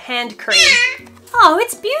seashell hand cream. Oh,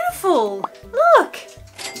 it's beautiful. Look.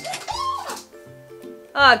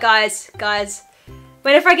 Oh, guys.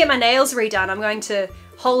 Whenever I get my nails redone, I'm going to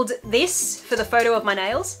hold this for the photo of my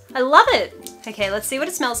nails. I love it. Okay, let's see what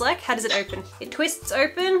it smells like. How does it open? It twists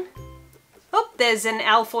open. Oh, there's an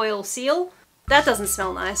alfoil seal. That doesn't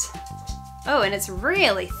smell nice. Oh, and it's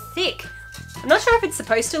really thick. I'm not sure if it's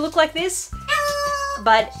supposed to look like this,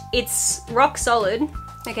 but it's rock solid.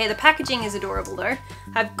 Okay, the packaging is adorable though.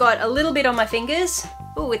 I've got a little bit on my fingers.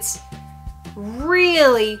 Oh, it's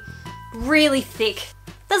really, really thick.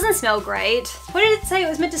 Doesn't smell great. What did it say it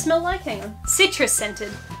was meant to smell like? Hang on. Citrus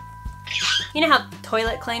scented. You know how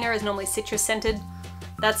toilet cleaner is normally citrus scented?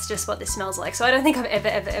 That's just what this smells like. So I don't think I'm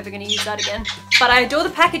ever gonna use that again. But I adore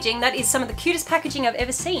the packaging. That is some of the cutest packaging I've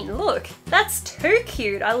ever seen. Look, that's too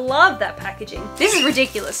cute. I love that packaging. This is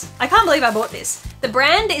ridiculous. I can't believe I bought this. The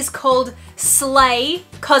brand is called Slay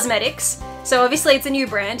Cosmetics. So obviously it's a new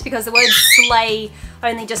brand because the word slay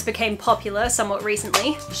only just became popular somewhat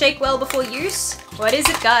recently. Shake well before use. What is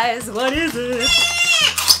it, guys? What is it?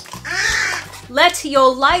 Let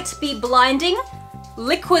your light be blinding.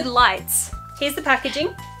 Liquid lights. Here's the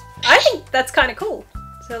packaging. I think that's kind of cool.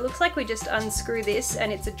 So it looks like we just unscrew this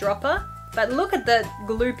and it's a dropper. But look at the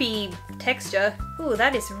gloopy texture. Ooh,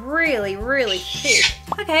 that is really, really thick.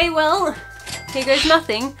 Okay, well, here goes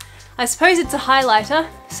nothing. I suppose it's a highlighter,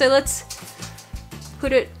 so let's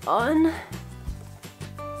put it on.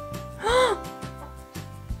 Oh,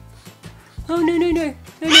 no, no, no, no,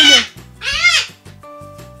 no, no.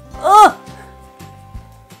 Oh!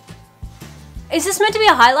 Is this meant to be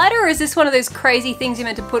a highlighter, or is this one of those crazy things you're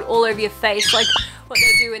meant to put all over your face, like what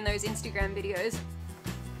they do in those Instagram videos?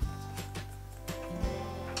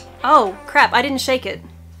 Oh, crap, I didn't shake it.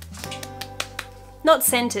 Not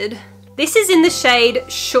scented. This is in the shade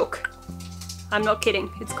Shook. I'm not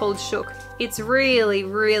kidding, it's called Shook. It's really,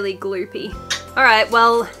 really gloopy. Alright,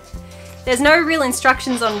 well, there's no real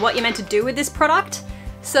instructions on what you're meant to do with this product,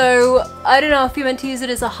 so I don't know if you're meant to use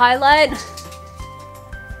it as a highlight.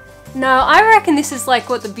 No, I reckon this is like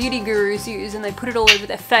what the beauty gurus use, and they put it all over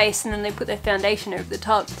their face and then they put their foundation over the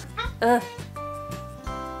top. Ugh.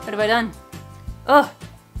 What have I done? Ugh.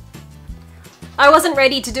 I wasn't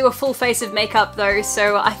ready to do a full face of makeup though,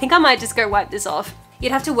 so I think I might just go wipe this off.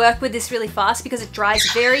 You'd have to work with this really fast because it dries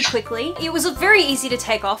very quickly. It was very easy to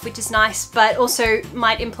take off, which is nice, but also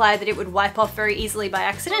might imply that it would wipe off very easily by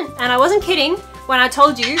accident. And I wasn't kidding when I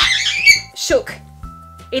told you, Shook.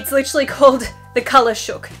 It's literally called the color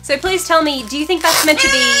Shook. So please tell me, do you think that's meant to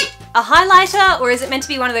be a highlighter, or is it meant to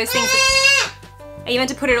be one of those things that... Are you meant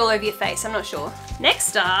to put it all over your face? I'm not sure.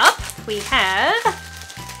 Next up, we have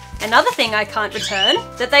another thing I can't return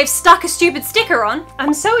that they've stuck a stupid sticker on.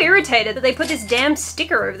 I'm so irritated that they put this damn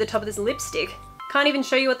sticker over the top of this lipstick. Can't even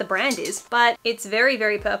show you what the brand is, but it's very,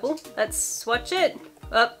 very purple. Let's swatch it.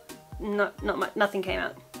 Oh, not much, nothing came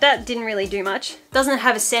out. That didn't really do much. Doesn't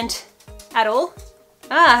have a scent at all.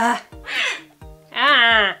 Ah.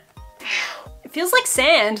 Ah. It feels like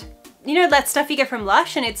sand. You know that stuff you get from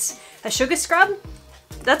Lush and it's a sugar scrub?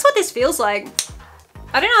 That's what this feels like.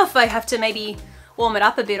 I don't know if I have to maybe warm it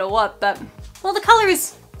up a bit or what, but, well, the color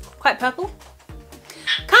is quite purple.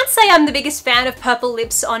 Can't say I'm the biggest fan of purple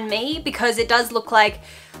lips on me because it does look like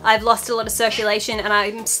I've lost a lot of circulation and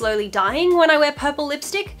I'm slowly dying when I wear purple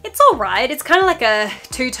lipstick. It's alright, it's kind of like a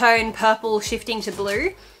two-tone purple shifting to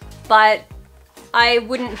blue, but I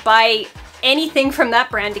wouldn't buy anything from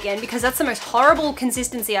that brand again because that's the most horrible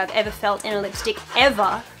consistency I've ever felt in a lipstick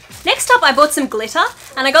ever. Next up, I bought some glitter,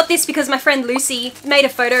 and I got this because my friend Lucy made a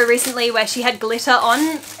photo recently where she had glitter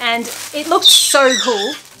on, and it looked so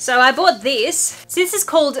cool. So I bought this. So this is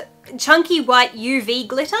called Chunky White UV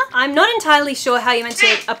Glitter. I'm not entirely sure how you're meant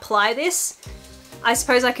to apply this. I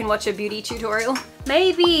suppose I can watch a beauty tutorial.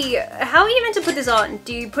 Maybe, how are you meant to put this on?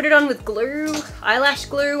 Do you put it on with glue, eyelash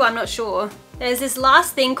glue? I'm not sure. There's this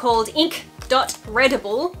last thing called Ink Dot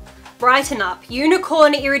Readable Brighten Up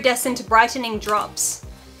Unicorn Iridescent Brightening Drops.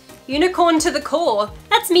 Unicorn to the core.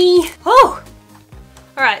 That's me. Oh!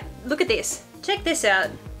 Alright, look at this. Check this out.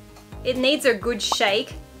 It needs a good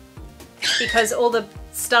shake because all the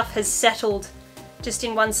stuff has settled just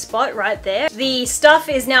in one spot right there. The stuff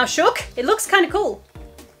is now shook. It looks kind of cool.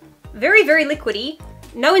 Very, very liquidy.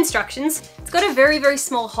 No instructions. It's got a very, very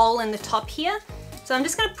small hole in the top here. So I'm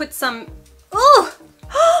just gonna put some... Oh!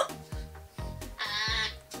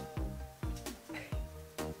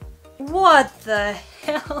 What the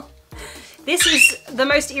hell? This is the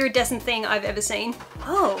most iridescent thing I've ever seen.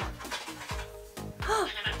 Oh.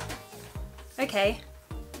 Okay.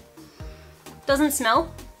 Doesn't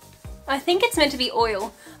smell. I think it's meant to be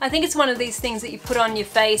oil. I think it's one of these things that you put on your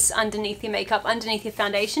face underneath your makeup, underneath your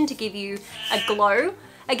foundation to give you a glow.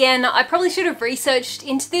 Again, I probably should have researched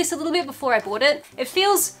into this a little bit before I bought it. It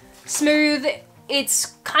feels smooth.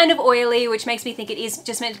 It's kind of oily, which makes me think it is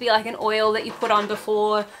just meant to be like an oil that you put on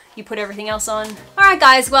before you put everything else on. Alright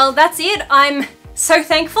guys, well that's it. I'm so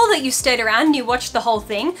thankful that you stayed around and you watched the whole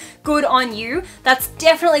thing. Good on you. That's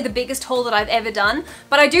definitely the biggest haul that I've ever done.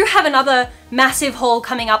 But I do have another massive haul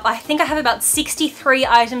coming up. I think I have about 63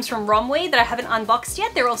 items from Romwe that I haven't unboxed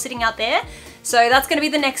yet. They're all sitting out there. So that's going to be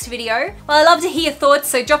the next video. Well, I love to hear your thoughts,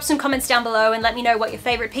 so drop some comments down below and let me know what your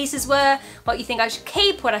favorite pieces were, what you think I should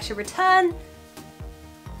keep, what I should return.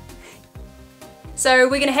 So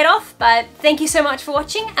we're gonna head off, but thank you so much for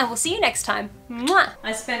watching and we'll see you next time. Mwah!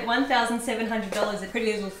 I spent $1,700, a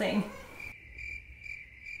pretty little thing.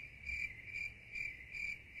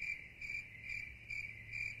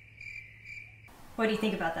 What do you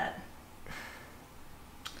think about that?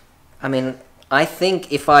 I mean, I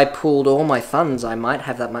think if I pooled all my funds, I might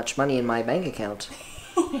have that much money in my bank account.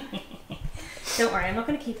 Don't worry, I'm not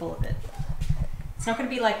gonna keep all of it. It's not gonna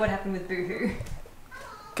be like what happened with Boohoo.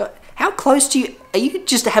 God, how close do you... Are you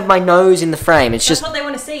just to have my nose in the frame? It's That's just... what they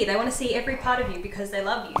want to see. They want to see every part of you because they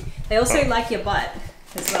love you. They also like your butt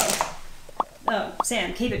as well. Oh,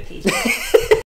 Sam, keep it PG.